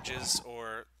 like bandages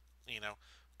or,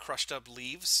 crushed up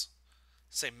leaves,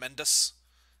 say mendus.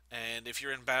 And if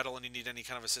you're in battle and you need any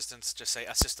kind of assistance, just say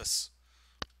assist us.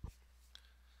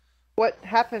 What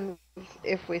happens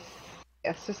if we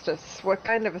assist us? What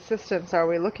kind of assistance are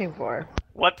we looking for?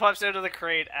 What pops out of the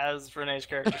crate as Renee's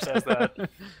character says that?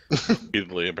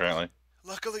 Repeatedly, apparently.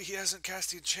 Luckily, he hasn't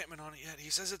cast the enchantment on it yet. He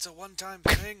says it's a one-time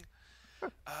thing.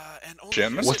 And only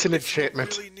Enchantment? use What's it an if you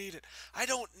enchantment? really need it. I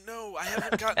don't know. I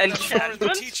haven't gotten that far in the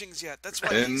Enchantment? teachings yet. That's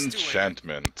what he's doing.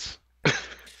 Enchantment.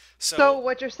 So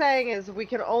what you're saying is we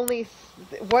can only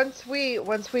once we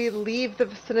leave the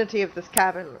vicinity of this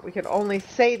cabin, we can only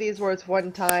say these words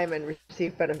one time and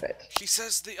receive benefit. He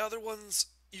says the other ones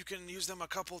you can use them a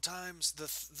couple times.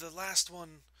 The last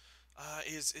one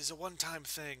is a one-time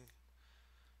thing.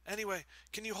 Anyway,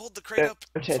 can you hold the crate up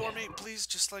Noted. for me, please?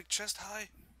 Just like chest high.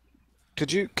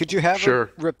 Could you have Sure.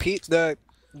 him repeat the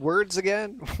words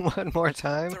again one more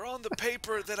time? They're on the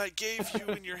paper that I gave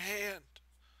you in your hand.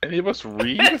 Any of us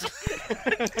read?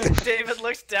 David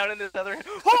looks down in his other hand.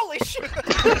 Holy shit!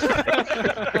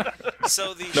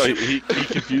 So the No, he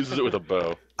confuses it with a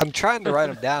bow. I'm trying to write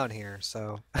them down here,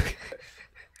 so.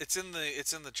 it's in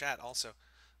the chat also.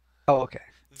 Oh, okay.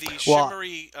 The Well-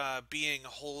 shimmery being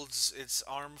holds its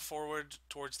arm forward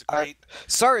towards the crate.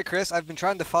 Sorry, Chris. I've been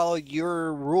trying to follow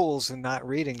your rules and not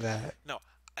reading that. No.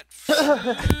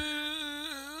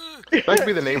 That could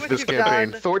be the name See for what this you've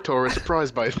campaign. done. Thortor is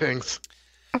surprised by things.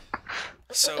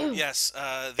 So yes,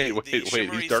 Hey, the wait,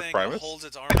 shimmery he's Dark thing Primus? holds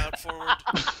its arm out forward,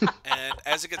 and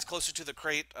as it gets closer to the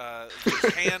crate,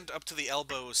 the hand up to the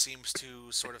elbow seems to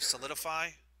sort of solidify.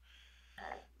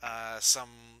 Some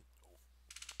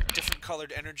different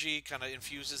colored energy kind of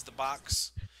infuses the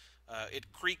box.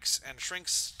 It creaks and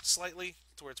shrinks slightly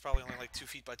to where it's probably only like 2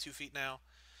 feet by 2 feet now,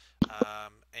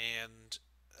 and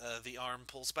the arm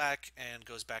pulls back and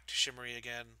goes back to shimmery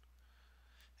again.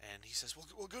 And he says,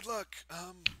 "Well, good luck.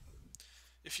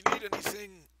 If you need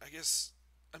anything, I guess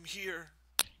I'm here.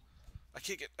 I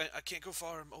can't go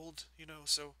far. I'm old,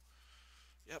 So,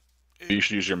 yep. You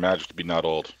should use your magic to be not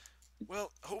old.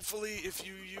 Well, hopefully, if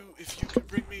you could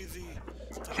bring me the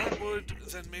hardwood,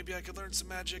 then maybe I could learn some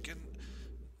magic and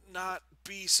not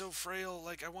be so frail.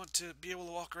 Like I want to be able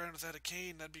to walk around without a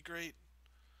cane. That'd be great.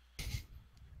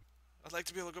 I'd like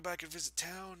to be able to go back and visit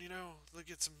town. Like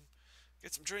get some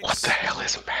drinks." What the hell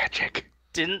is magic?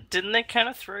 Didn't they kind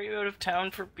of throw you out of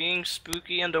town for being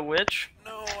spooky and a witch?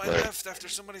 No, I left after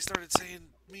somebody started saying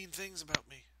mean things about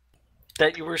me.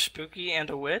 That you were spooky and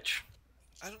a witch?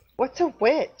 What's a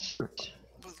witch?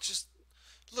 Well, just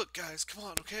look, guys. Come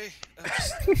on, okay?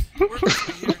 Just work with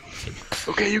me here.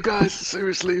 Okay, you guys,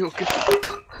 seriously, okay.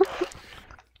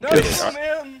 Nice, I-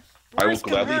 man! I will Words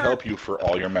can gladly hurt. help you for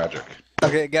all your magic.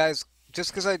 Okay, guys.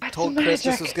 Just because I told Chris this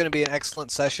magic. was going to be an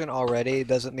excellent session already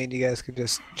doesn't mean you guys can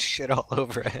just shit all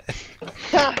over it.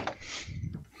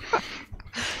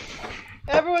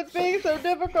 Everyone's being so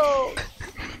difficult.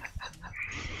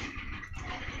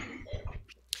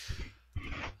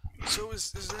 So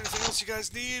is there anything else you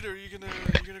guys need, or are you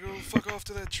gonna go fuck off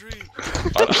to that tree?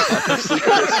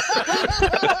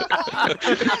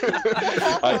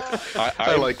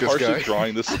 I like this partially guy.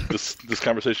 drawing this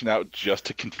conversation out just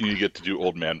to continue to get to do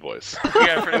old man voice.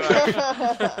 Yeah, pretty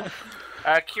much.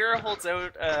 Kira holds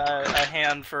out a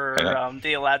hand for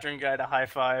the Eladrin guy to high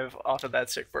five off of that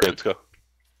sick bird. Let's go.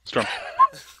 Storm.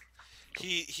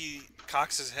 He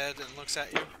cocks his head and looks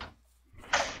at you.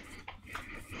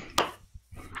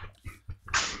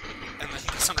 And then he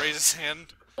doesn't raise his hand.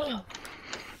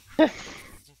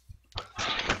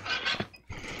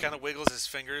 Kind of wiggles his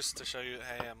fingers to show you,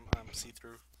 hey, I'm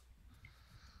see-through.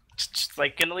 Just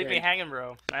like, gonna leave me Yeah. hanging,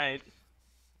 bro. Alright.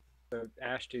 So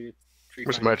Ash, do you tree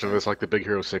Just climb imagine yourself? this like the Big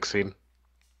Hero 6 scene.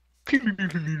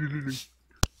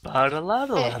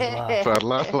 Ba-da-la-la-la-la.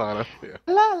 Fa-la-la-la, yeah.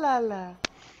 La la la.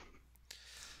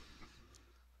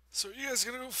 So are you guys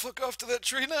gonna go fuck off to that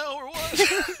tree now, or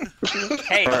what?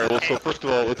 Hey, All right. Well, so first of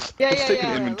all, let's Yeah, take yeah,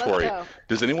 an yeah. inventory. Let's go.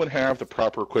 Does anyone have the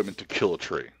proper equipment to kill a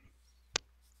tree?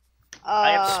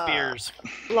 I have spears.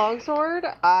 Longsword.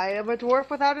 I am a dwarf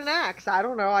without an axe. I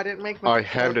don't know. I didn't make my I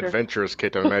have an character. adventurer's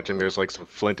kit. I imagine there's like some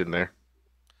flint in there.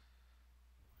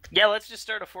 Yeah, let's just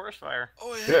start a forest fire.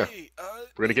 Oh Yeah. hey,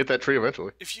 We're gonna get that tree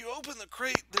eventually. if you open the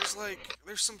crate,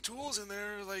 there's some tools in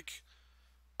there, like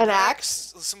An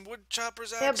axe? some wood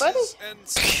choppers Yeah, axes, buddy. and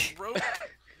some rope.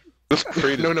 This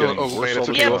crate is No, getting oh worse man, it's all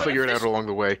the okay. Yeah, We'll but time. figure it if out this- along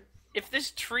the way. If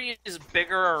this tree is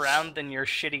bigger around than your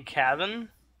shitty cabin,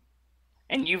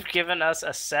 and you've given us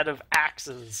a set of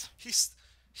axes, He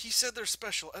said they're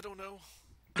special. I don't know.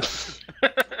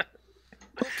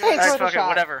 Hey, alright, Photoshop. fuck it,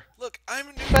 whatever. Look, I'm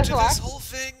new Special to this axe? whole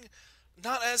thing.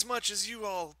 Not as much as you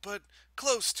all, but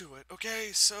close to it, okay?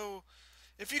 So,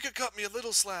 if you could cut me a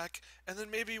little slack, and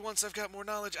then maybe once I've got more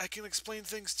knowledge, I can explain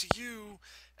things to you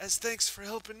as thanks for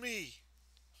helping me.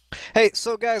 Hey,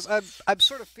 so guys, I'm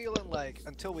sort of feeling like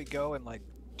until we go and like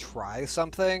try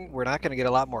something, we're not going to get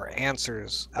a lot more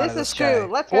answers out This of is this true. guy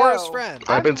Let's or go. his friend.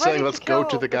 I've been I'm saying ready let's to go to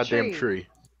kill the the goddamn tree. tree.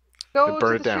 Go and burn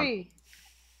to it the down. tree.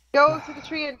 Go to the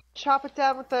tree and chop it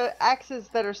down with the axes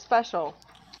that are special.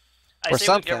 I Or say we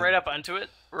something. get right up under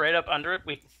it,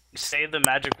 we say the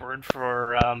magic word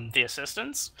for the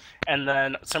assistants, and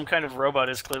then some kind of robot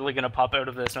is clearly going to pop out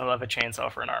of this and it'll have a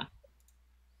chainsaw for an arm.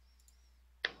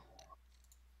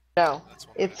 No, That's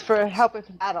one it's way for to do it. help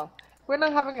with battle. We're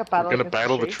not having a battle. We're gonna against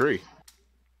battle the tree. tree.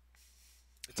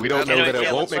 It's a We don't battle. know Yeah, that yeah,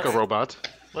 it won't let's make a go. robot.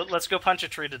 Let's go punch a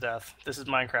tree to death. This is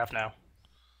Minecraft now.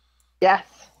 Yes.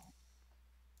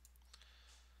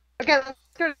 Okay, let's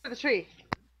go to the tree.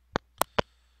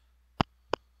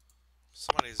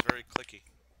 Somebody's very clicky.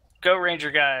 Go, ranger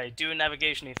guy. Do a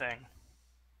navigation-y thing.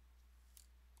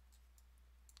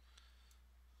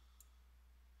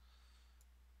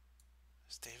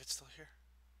 Is David still here?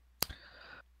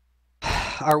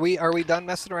 Are we done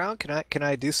messing around? Can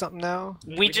I do something now?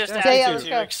 We just Yeah, asked yeah, you let's to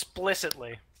go.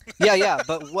 explicitly. Yeah,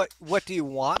 but what do you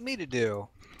want me to do?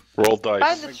 Roll dice.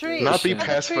 Find the tree. Not be Find the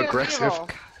passive tree of aggressive. evil.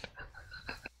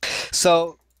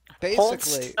 So Hold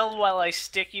basically, still while I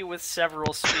stick you with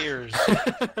several spears.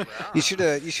 you should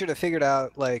have figured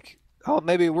out like, oh,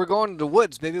 maybe we're going to the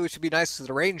woods. Maybe we should be nice to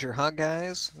the ranger, huh,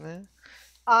 guys? Eh?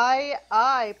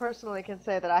 I personally can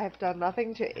say that I have done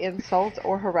nothing to insult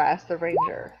or harass the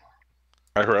ranger.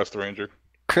 I harassed the ranger.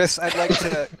 Chris, I'd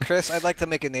like to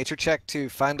make a nature check to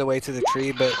find the way to the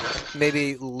tree, but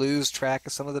maybe lose track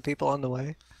of some of the people on the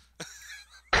way.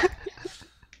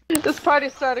 This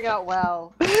party's starting out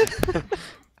well.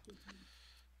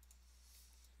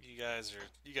 You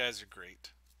guys are great.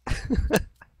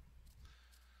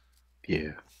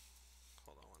 Yeah.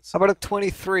 Hold on one How second. about a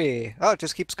 23? Oh, it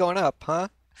just keeps going up, huh?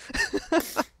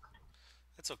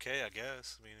 It's okay, I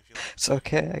guess. I mean, if you like It's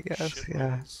okay, I guess. shit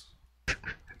Yeah. rolls.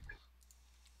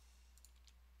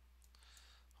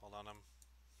 Hold on, I'm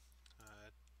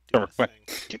doing Come a on.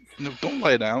 thing. No, don't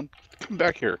lie down. Come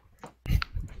back here. Damn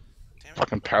it.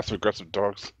 Fucking passive aggressive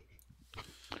dogs.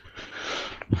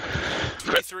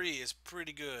 23 is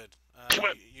pretty good.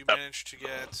 You managed to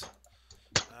get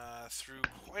through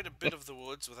quite a bit of the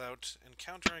woods without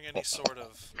encountering any sort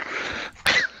of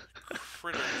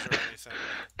critters or anything.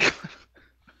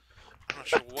 I'm not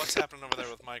sure what's happening over there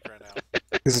with Mike right now.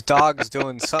 His dog's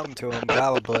doing something to him,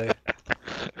 probably.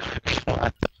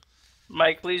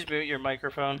 Mike, please mute your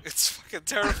microphone. It's fucking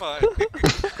terrifying.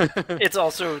 It's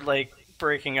also like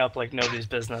breaking up like nobody's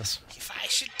business. If I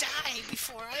should die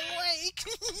before I wake.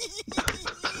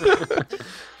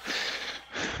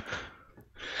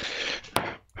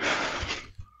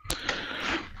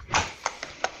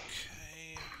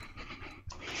 Okay.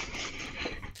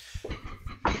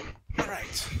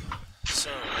 Alright. So,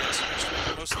 yes,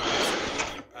 you most of the way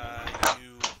through,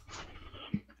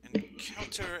 you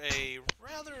encounter a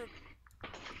rather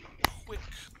quick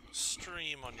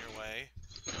stream on your way.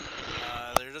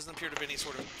 There doesn't appear to be any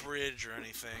sort of bridge or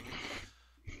anything.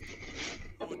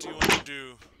 What do you want to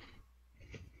do?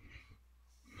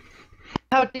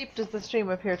 How deep does the stream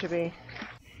appear to be?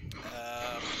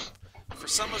 For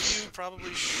some of you,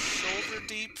 probably shoulder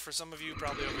deep. For some of you,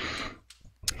 probably over your tongue.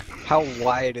 How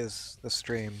wide is the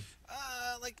stream?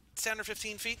 Like 10 or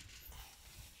 15 feet.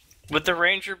 Would the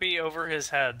ranger be over his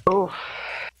head? Oh.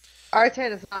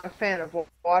 Artan is not a fan of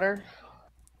water.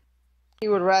 He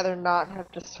would rather not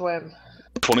have to swim.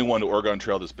 21 to Oregon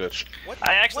Trail this bitch. What,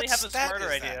 I actually what have a stat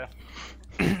smarter is idea.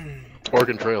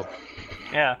 Oregon Trail.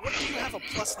 Yeah. What do you have a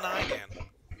 +9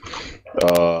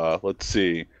 in? Let's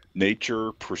see.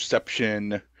 nature,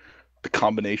 perception, the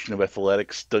combination of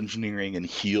athletics, dungeoneering, and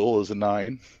heal is a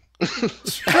 9.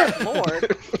 Good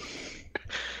lord.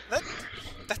 That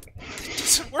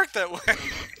doesn't work that way.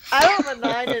 I don't have a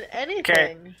 9 in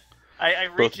anything. I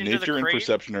Both reach into nature the and crate.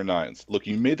 perception are 9s. Look,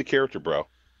 you made the character, bro.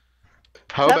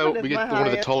 How 7 about is we get my one of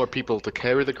the highest. taller people to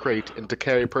carry the crate and to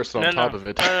carry a person No, on top no. of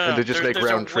it, No, no, and no. to just make There's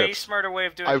round a way trips? smarter way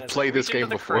of doing I've this. played I this reach into game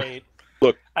the before. crate,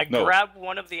 Look, I no. grab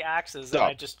one of the axes and Stop.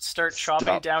 I just start chopping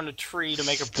Stop. down a tree to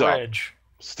make a Stop. bridge.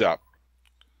 Stop.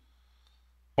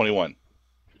 21.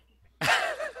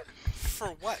 For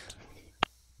what?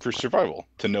 For survival,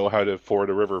 to know how to ford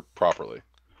a river properly.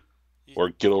 Or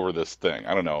get over this thing.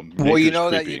 I don't know. Well, you Nature's know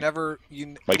that creepy. you never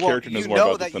My character knows more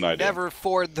about this than I do. never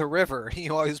ford the river.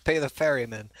 You always pay the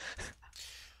ferryman.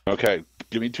 Okay,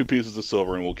 give me 2 pieces of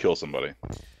silver and we'll kill somebody.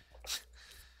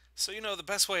 So, the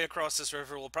best way across this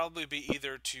river will probably be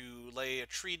either to lay a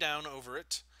tree down over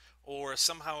it, or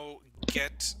somehow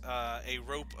get a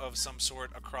rope of some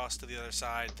sort across to the other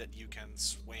side that you can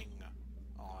swing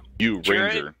on. You, Kira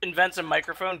Ranger. invents a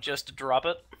microphone just to drop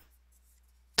it.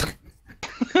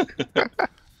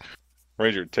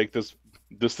 Ranger, take this.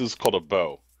 This is called a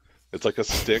bow. It's like a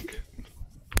stick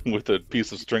with a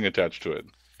piece of string attached to it.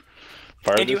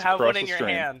 Fire And you this have across one in the your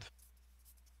string. hand.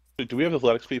 Do we have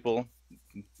athletics people?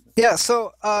 Yeah,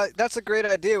 so that's a great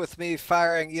idea with me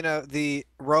firing, the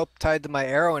rope tied to my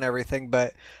arrow and everything,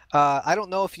 but I don't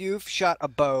know if you've shot a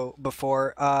bow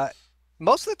before.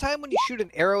 Most of the time when you shoot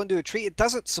an arrow into a tree, it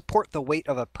doesn't support the weight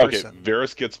of a person. Okay,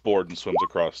 Varys gets bored and swims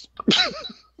across.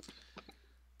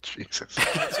 Jesus.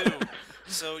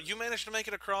 So you managed to make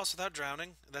it across without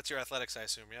drowning. That's your athletics, I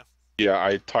assume, yeah? Yeah,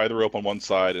 I tie the rope on one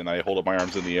side and I hold up my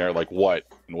arms in the air like what?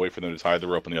 And wait for them to tie the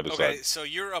rope on the other Okay, side. so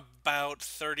you're about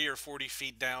 30 or 40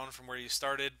 feet down from where you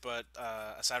started, but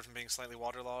aside from being slightly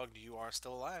waterlogged, you are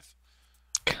still alive.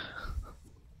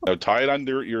 Now tie it on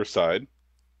your side.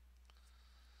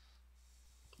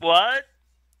 What?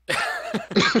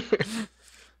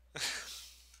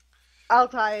 I'll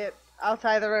tie it. I'll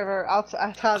tie the river. I'll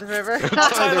tie the river. I'll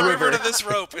tie the river to this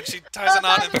rope, and she ties a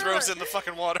knot and throws it in the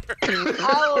fucking water.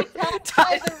 I'll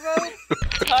tie the rope.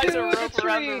 Ties a to rope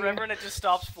around the tree. river and it just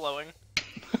stops flowing.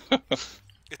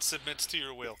 It submits to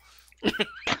your will.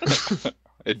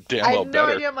 It damn I well had no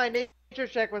better. idea my nature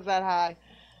check was that high.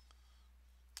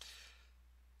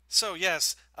 So,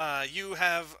 yes, you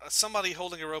have somebody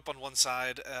holding a rope on one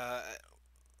side.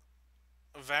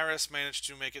 Varys managed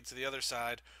to make it to the other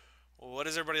side. What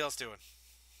is everybody else doing?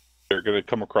 They're gonna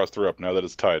come across the rope now that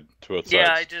it's tied to both sides.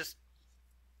 Yeah, I just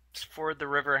ford the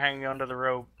river hanging onto the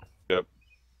rope. Yep.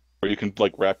 Or you can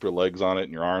like wrap your legs on it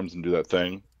and your arms and do that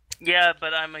thing. Yeah,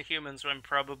 but I'm a human, so I'm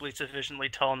probably sufficiently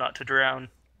tall not to drown.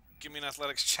 Give me an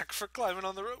athletics check for climbing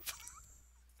on the rope.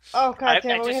 Oh god I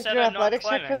damn it, we just have to said do I'm not athletics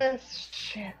check for climbing. this?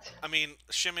 Shit. I mean,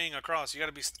 shimmying across. You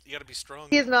gotta be strong.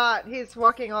 He's not. He's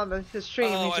walking on the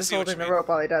stream. Oh, He's I just see what holding you the mean. rope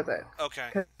while he does it. Okay.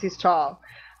 Because he's tall.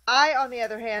 I, on the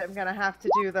other hand, am gonna have to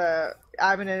do the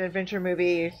I'm in an adventure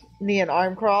movie knee and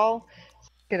arm crawl. It's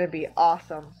gonna be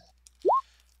awesome.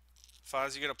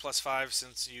 Foz, you get a +5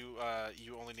 since you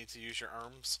only need to use your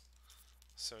arms.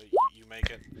 So you make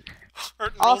it.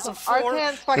 Urton rolls a Awesome. 4.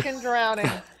 Artan's fucking drowning.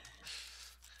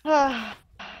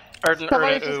 Arden,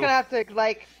 Somebody's just ooh. gonna have to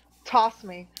like toss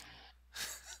me.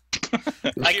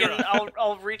 I can. Kira.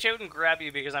 I'll reach out and grab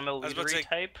you because I'm a was about to leadery say,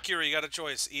 type. Kira, you got a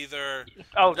choice. Either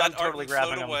Oh, I'm let totally Arton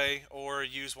grabbing float him. away, or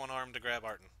use one arm to grab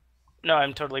Arton. No,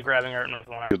 I'm totally grabbing Arden with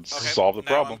one arm. Could Okay, solve the now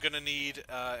problem. I'm gonna need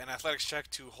an athletics check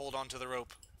to hold onto the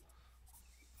rope.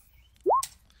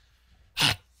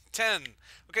 10.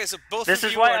 Okay, so both This of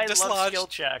is you why are I love dislodged. skill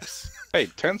checks. Hey,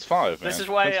 10's 5, man. This is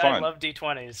why 10's I fine. love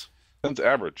D20s. 10's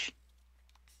average.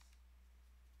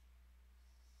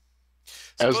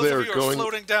 So As both they're of you are going-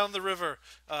 floating down the river.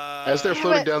 As they're Damn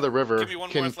floating it. down the river, Give me one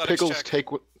more can athletics Pickles check. take?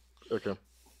 Okay.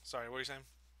 Sorry, what are you saying?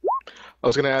 I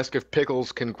was gonna ask if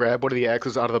Pickles can grab one of the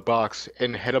axes out of the box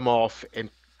and head him off and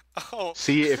Oh,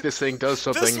 see if this thing does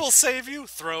something. this will save you.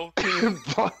 Throw.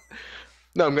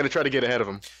 No, I'm gonna try to get ahead of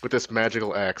him with this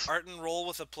magical axe. Arton, roll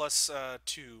with a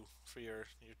 +2 for your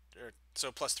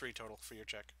so +3 total for your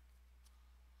check.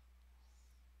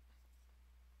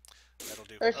 That'll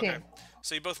do. 13. Okay.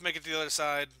 So you both make it to the other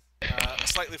side,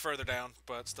 slightly further down,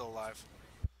 but still alive.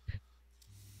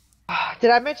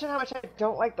 Did I mention how much I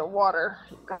don't like the water,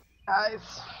 guys?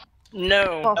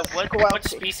 No. Oh, What squelchy.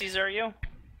 species are you?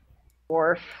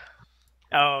 Dwarf.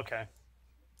 Oh, okay.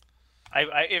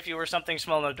 If you were something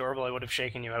small and adorable, I would have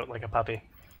shaken you out like a puppy.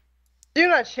 Do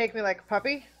not shake me like a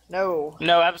puppy. No.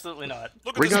 No, absolutely not.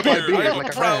 Look Bring at up this my beard. I beard am like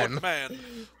a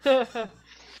a proud man.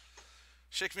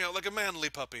 Shake me out like a manly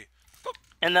puppy.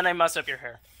 And then I muss up your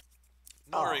hair.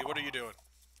 Nori, what are you doing?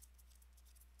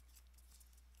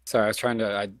 Sorry,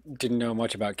 I didn't know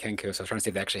much about Kenku, so I was trying to see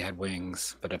if they actually had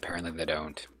wings, but apparently they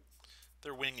don't.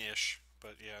 They're wing-ish,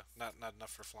 but yeah, not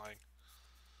enough for flying.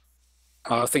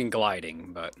 I was thinking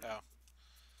gliding, but... Oh.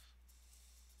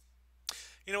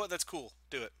 You know what? That's cool.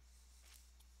 Do it.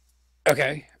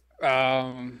 Okay.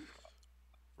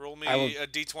 Roll me will- a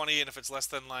d20, and if it's less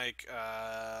than like,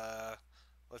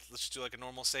 let's just do like a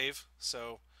normal save.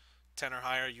 So, 10 or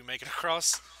higher, you make it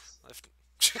across. If...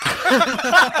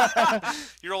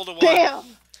 You rolled a 1. Damn!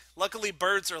 Luckily,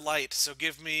 birds are light, so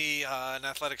give me an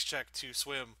athletics check to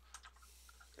swim.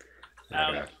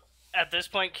 Okay. At this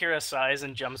point, Kira sighs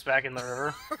and jumps back in the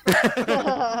river.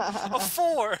 A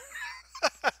 4!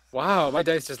 Wow, my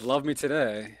dice just love me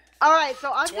today. All right,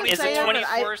 so I'm 20 Is just it saying that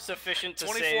 24 sufficient to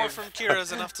 24 save? from Kira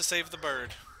is enough to save the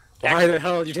bird. Why the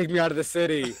hell did you take me out of the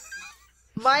city?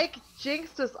 Mike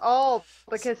jinxed us all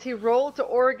because he rolled to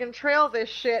Oregon Trail this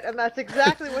shit, and that's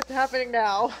exactly what's happening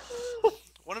now.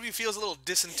 One of you feels a little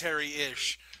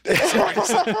dysentery-ish. For some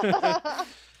reason.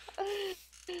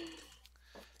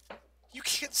 You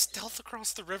can't stealth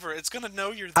across the river. It's gonna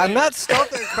know you're there. I'm not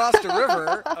stealthing across the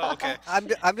river. Oh, okay.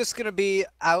 I'm just gonna be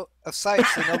out of sight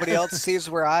so nobody else sees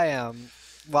where I am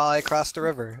while I cross the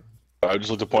river. I just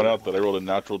like to point out that I rolled a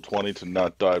natural 20 to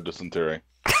not die of dysentery.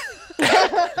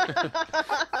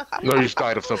 No, you just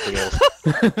died of something else.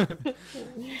 It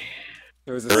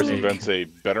was a Harris snake. invents a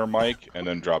better mic and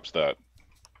then drops that.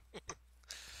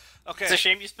 Okay. It's a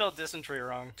shame you spelled dysentery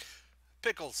wrong.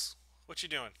 Pickles, what you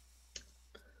doing?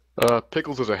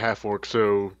 Pickles is a half-orc,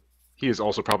 so he is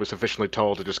also probably sufficiently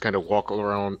tall to just kind of walk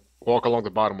along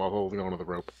the bottom while holding onto the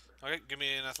rope. Okay, give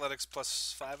me an athletics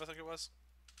plus 5, I think it was.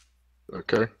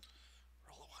 Okay. Roll a 1.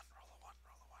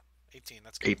 18,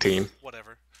 that's good. 18.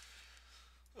 Whatever.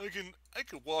 I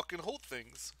can walk and hold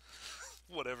things.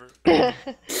 Whatever. Because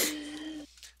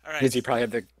Alright, you probably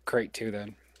have the crate too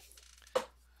then.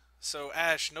 so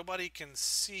Ash, nobody can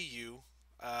see you.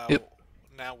 Yep.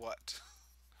 Now what?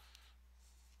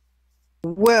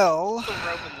 Well, The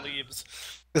Roman leaves.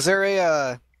 is there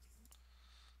a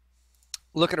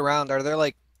looking around? Are there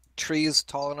like trees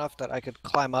tall enough that I could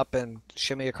climb up and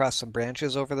shimmy across some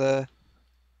branches over the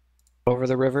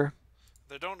river?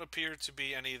 There don't appear to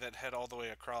be any that head all the way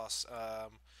across.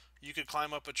 You could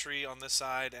climb up a tree on this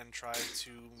side and try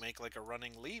to make like a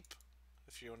running leap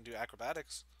if you want to do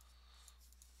acrobatics.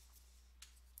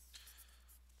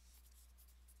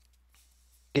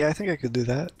 Yeah, I think I could do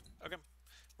that. Okay.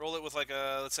 Roll it with like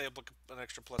a, let's say an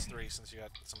extra plus 3 since you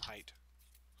got some height.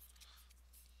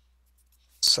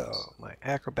 So my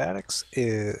acrobatics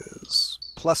is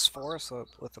 +4, so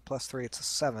with the +3, it's a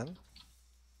 7. Roll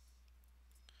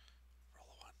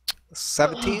a 1.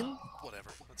 17. Whatever,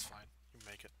 that's fine. You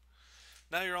make it.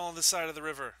 Now you're all on this side of the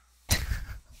river.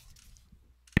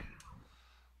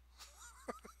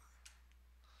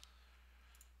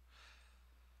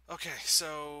 Okay,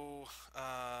 so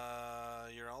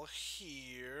you're all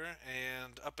here,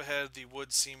 and up ahead the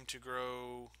woods seem to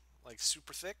grow like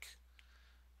super thick.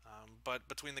 But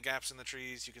between the gaps in the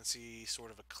trees, you can see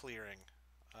sort of a clearing.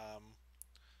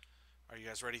 Are you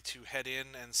guys ready to head in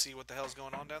and see what the hell's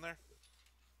going on down there?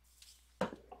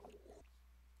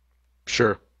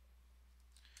 Sure.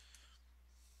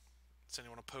 Is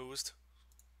anyone opposed?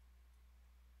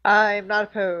 I'm not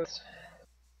opposed.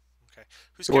 Okay.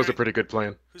 Who's It was a carrying, pretty good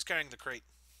plan. who's carrying the crate?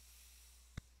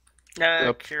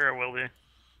 Yep. Kira will be.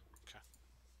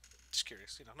 Just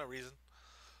curious, no reason.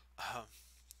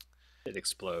 It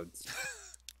explodes.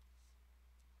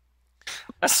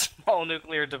 A small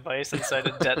nuclear device inside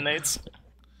it detonates.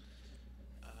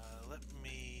 Let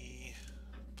me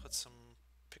put some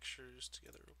pictures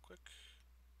together real quick.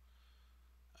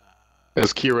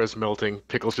 As Kira's melting,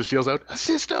 Pickles just yells out,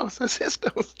 "Assist us! Assist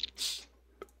us!"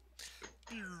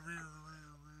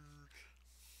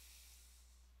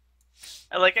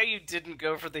 I like how you didn't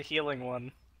go for the healing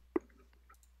one.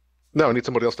 No, I need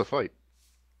somebody else to fight.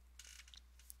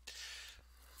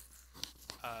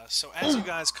 So as you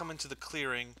guys come into the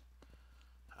clearing,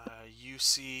 you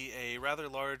see a rather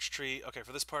large tree. Okay,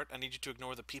 for this part, I need you to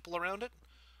ignore the people around it,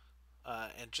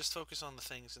 and just focus on the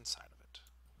things inside of it.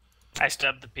 I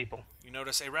stabbed the people. You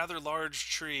notice a rather large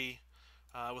tree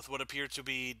with what appear to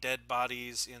be dead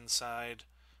bodies inside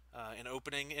an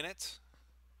opening in it.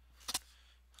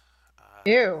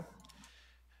 Ew.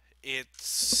 It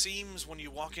seems when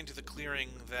you walk into the clearing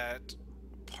that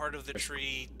part of the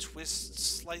tree twists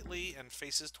slightly and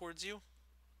faces towards you.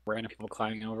 Random people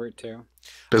climbing over it too.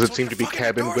 Does it Told seem you to be fucking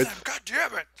cabin ignore width? them, God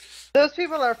damn it! Those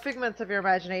people are figments of your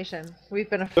imagination. We've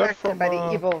been that affected from, by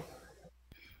the evil.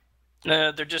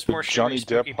 They're just more Johnny shitty,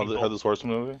 spooky Depp had people. this horse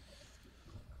movie?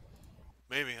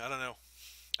 Maybe, I don't know.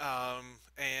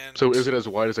 And So is it as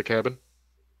wide as a cabin?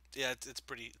 yeah, it's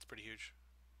pretty huge.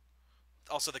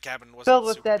 Also, the cabin wasn't Filled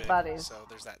with super dead big, bodies. so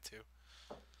there's that too.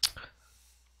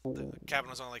 The cabin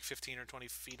was only like 15 or 20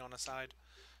 feet on a side.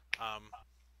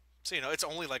 So it's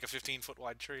only like a 15-foot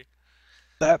wide tree.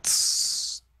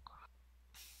 That's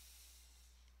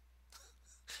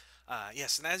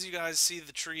Yes, and as you guys see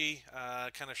the tree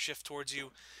kind of shift towards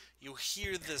you, you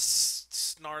hear this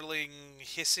snarling,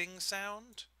 hissing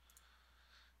sound.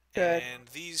 Good. And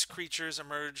these creatures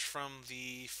emerge from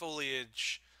the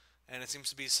foliage, and it seems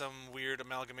to be some weird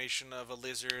amalgamation of a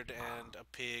lizard and a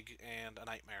pig and a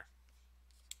nightmare.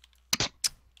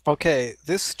 okay.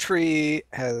 This tree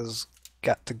has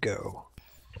got to go.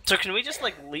 So can we just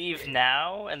leave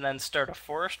now and then start a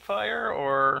forest fire,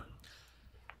 or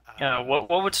what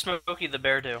would Smokey the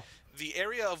Bear do? The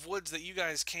area of woods that you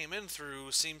guys came in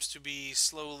through seems to be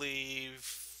slowly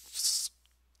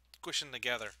squishing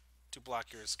together to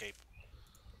block your escape.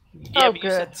 Yeah, Oh, but you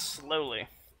good. said slowly.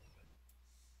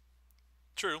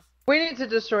 True. We need to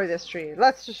destroy this tree.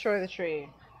 Let's destroy the tree.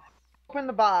 Open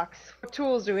the box. What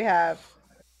tools do we have?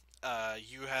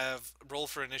 You have roll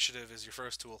for initiative as your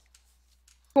first tool.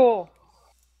 Cool.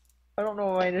 I don't know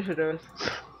what my initiative is.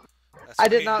 That's I why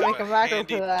did you not have make a macro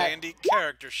handy for that. dandy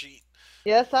character sheet.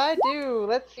 Yes, I do.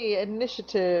 Let's see.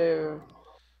 Initiative.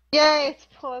 Yay, it's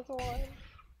 +1.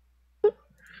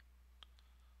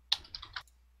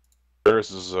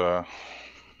 Ferris is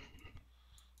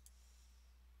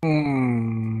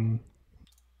Hmm.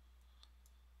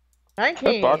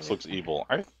 19. that box looks evil.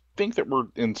 I think that we're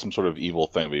in some sort of evil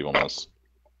thing of evilness.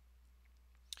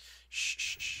 Shh,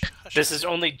 shh, shh. Hush, This hush. is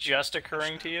only just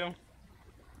occurring to you?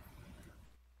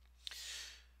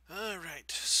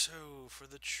 Alright, so for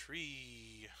the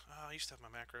tree. I used to have my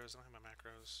macros. I don't have my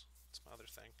macros. It's my other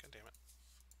thing. God damn it.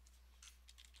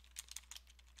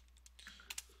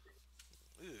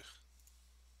 Ugh.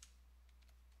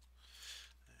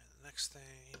 And the next thing.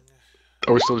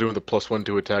 Are we still doing the +1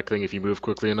 to attack thing if you move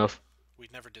quickly enough? We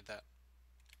never did that.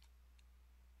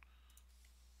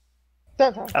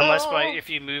 Unless if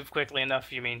you move quickly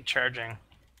enough, you mean charging. I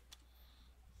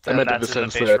Then meant in the that's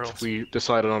sense base that rules. we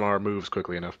decided on our moves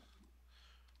quickly enough.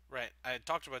 Right. I had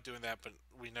talked about doing that, but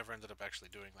we never ended up actually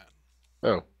doing that.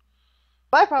 Oh.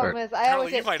 My problem is I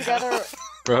always Apparently you get might together. have.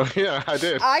 Well, yeah, I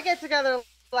did. I get together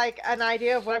like an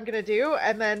idea of what I'm gonna do,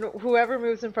 and then whoever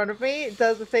moves in front of me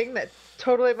does the thing that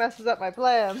totally messes up my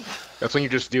plans. That's when you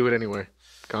just do it anyway.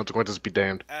 Consequences be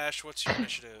damned. Ash, what's your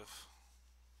initiative?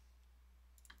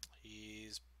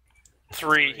 He's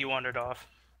 3, he wandered off.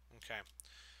 okay.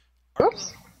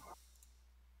 Oops.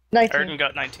 19. Arden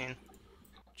got 19.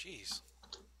 Jeez.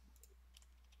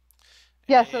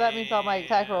 Yeah, so that means all my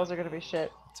attack rolls are gonna be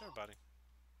shit. It's everybody.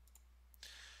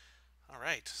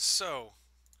 Alright, so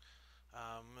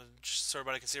just so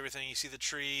everybody can see everything, you see the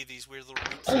tree, these weird little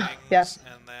root things, Yes.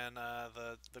 and then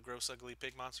the gross ugly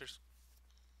pig monsters.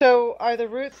 So, are the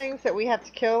root things that we have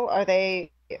to kill? Are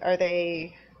they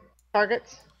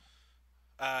targets?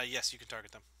 Yes, you can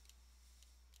target them.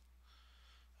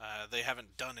 They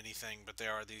haven't done anything, but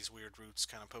there are these weird roots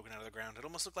kind of poking out of the ground. It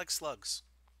almost look like slugs.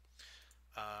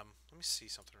 Let me see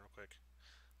something real quick.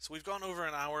 So we've gone over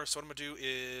an hour, so what I'm going to do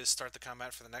is start the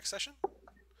combat for the next session.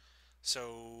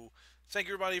 So thank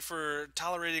you everybody for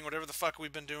tolerating whatever the fuck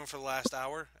we've been doing for the last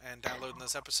hour and downloading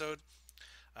this episode.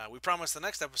 We promise the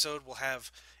next episode will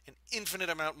have an infinite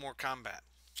amount more combat.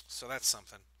 So that's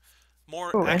something.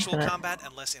 More Ooh, actual infinite. combat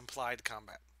and less implied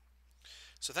combat.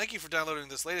 So thank you for downloading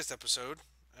this latest episode,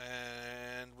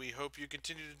 and we hope you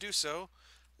continue to do so.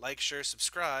 Like, share,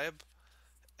 subscribe,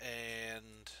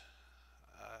 and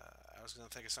I was going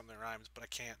to think of something that rhymes, but I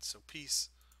can't, so peace.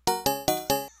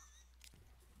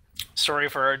 Sorry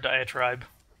for our diatribe.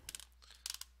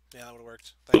 Yeah, that would have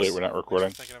worked. Too late, Thanks. we're not recording.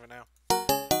 Thinking of it now.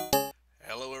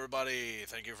 Hello, everybody.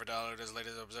 Thank you for downloading this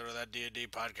latest episode of that D&D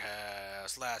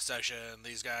podcast. Last session,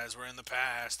 these guys were in the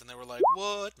past, and they were like,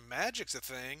 what? Magic's a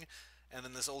thing? And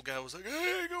then this old guy was like,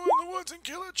 hey, go in the woods and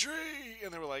kill a tree.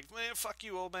 And they were like, man, fuck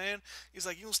you, old man. He's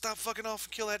like, you don't stop fucking off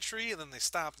and kill that tree. And then they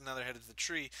stopped, and now they're headed to the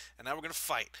tree. And now we're going to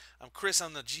fight. I'm Chris,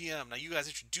 I'm the GM. Now you guys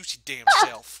introduce your damn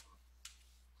self.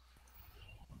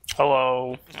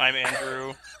 Hello, I'm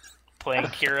Andrew, playing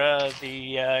Kira,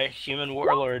 the human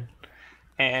warlord,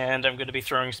 and I'm going to be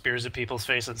throwing spears at people's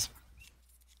faces.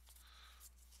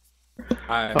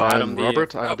 I'm I'm Adam the-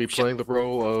 Robert. I'll Oh, be shit. playing the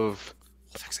role of.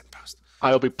 Fix it in post.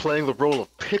 I'll be playing the role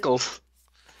of Pickles,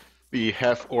 the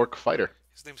half-orc fighter.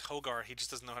 His name's Hogar. He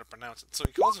just doesn't know how to pronounce it. So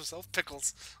he calls himself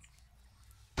Pickles.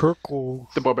 Purple.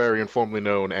 The barbarian formerly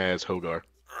known as Hogar.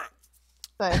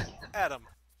 Nice. Adam.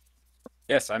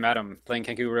 Yes, I'm Adam, playing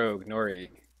Kenku Rogue, Nori.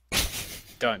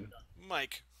 Done.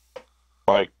 Mike,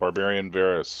 Mike, Barbarian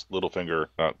Varus, Littlefinger,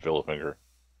 not Villafinger.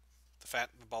 the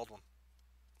bald one.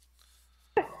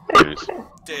 Please.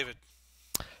 David,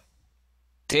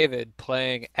 David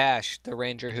playing Ash, the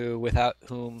ranger without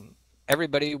whom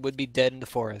everybody would be dead in the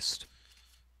forest.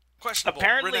 questionable.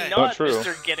 Apparently Renee. not, Not true.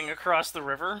 Mr. Getting Across the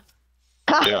River.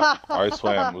 Yeah, I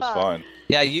swam, was fine.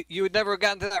 Yeah, you would never have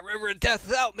gotten to that river of death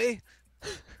without me.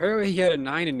 Apparently he had a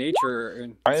 9 in nature.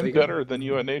 And I so am he could- better than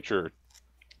you at nature.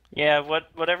 Yeah,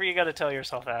 whatever you got to tell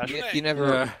yourself, Ash. You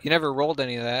never rolled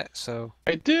any of that, so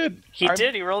I did. He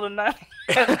did. He rolled a 9.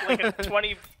 Like a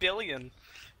 20 billion.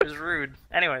 It was rude.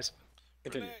 Anyways.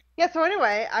 Continue. Yeah, so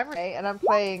anyway, I'm Renee, and I'm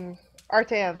playing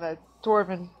Artan, the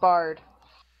dwarven bard,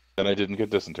 And I didn't get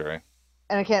dysentery.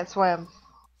 and I can't swim.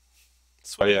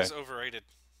 Swimming yeah. is overrated.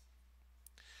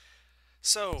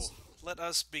 So, let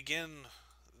us begin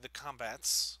the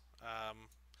combats.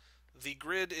 The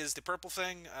grid is the purple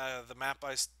thing. The map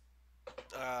I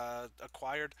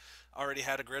acquired already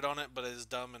had a grid on it, but it is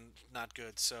dumb and not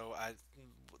good. So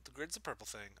the grid's the purple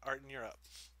thing. Arden, you're up.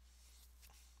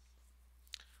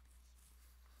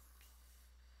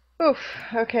 Oof.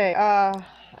 Okay.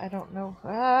 I don't know.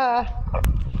 I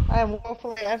am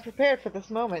woefully unprepared for this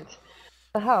moment.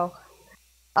 The hell.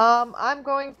 I'm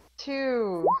going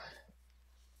to.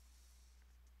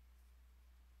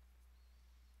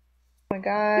 My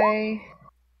guy.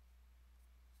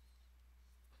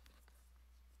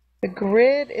 The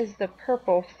grid is the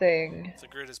purple thing. The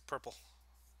grid is purple.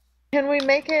 Can we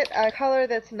make it a color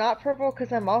that's not purple?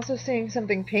 Because I'm also seeing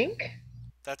something pink.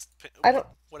 That's I don't.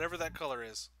 whatever that color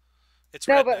is. It's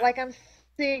No, red but now. like I'm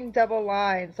seeing double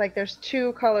lines. Like there's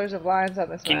 2 colors of lines on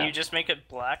this Can map. you just make it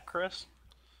black, Chris?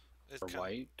 It Or kinda-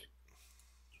 white.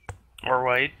 Or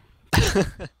white?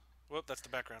 Whoop, that's the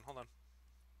background. Hold on.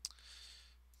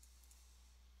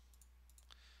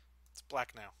 It's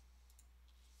black now.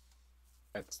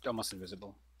 That's almost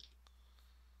invisible.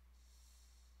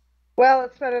 Well,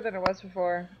 it's better than it was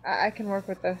before. I can work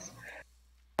with this.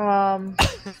 At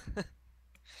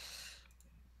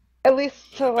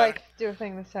least to Better. like do a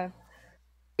thing this time.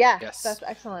 Yeah, Yes. that's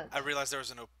excellent. I realized there was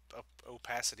an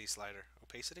opacity slider.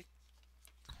 Opacity?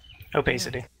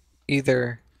 Opacity.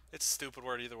 either It's a stupid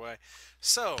word either way.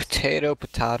 So, potato.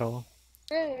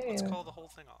 let's call the whole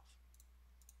thing off.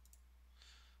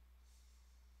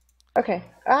 Okay.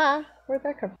 Where'd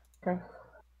that come from?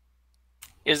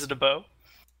 Is it a bow?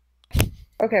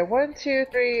 Okay, 1, 2,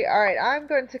 3. All right, I'm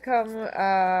going to come.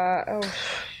 Oh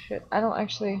shit! I don't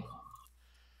actually.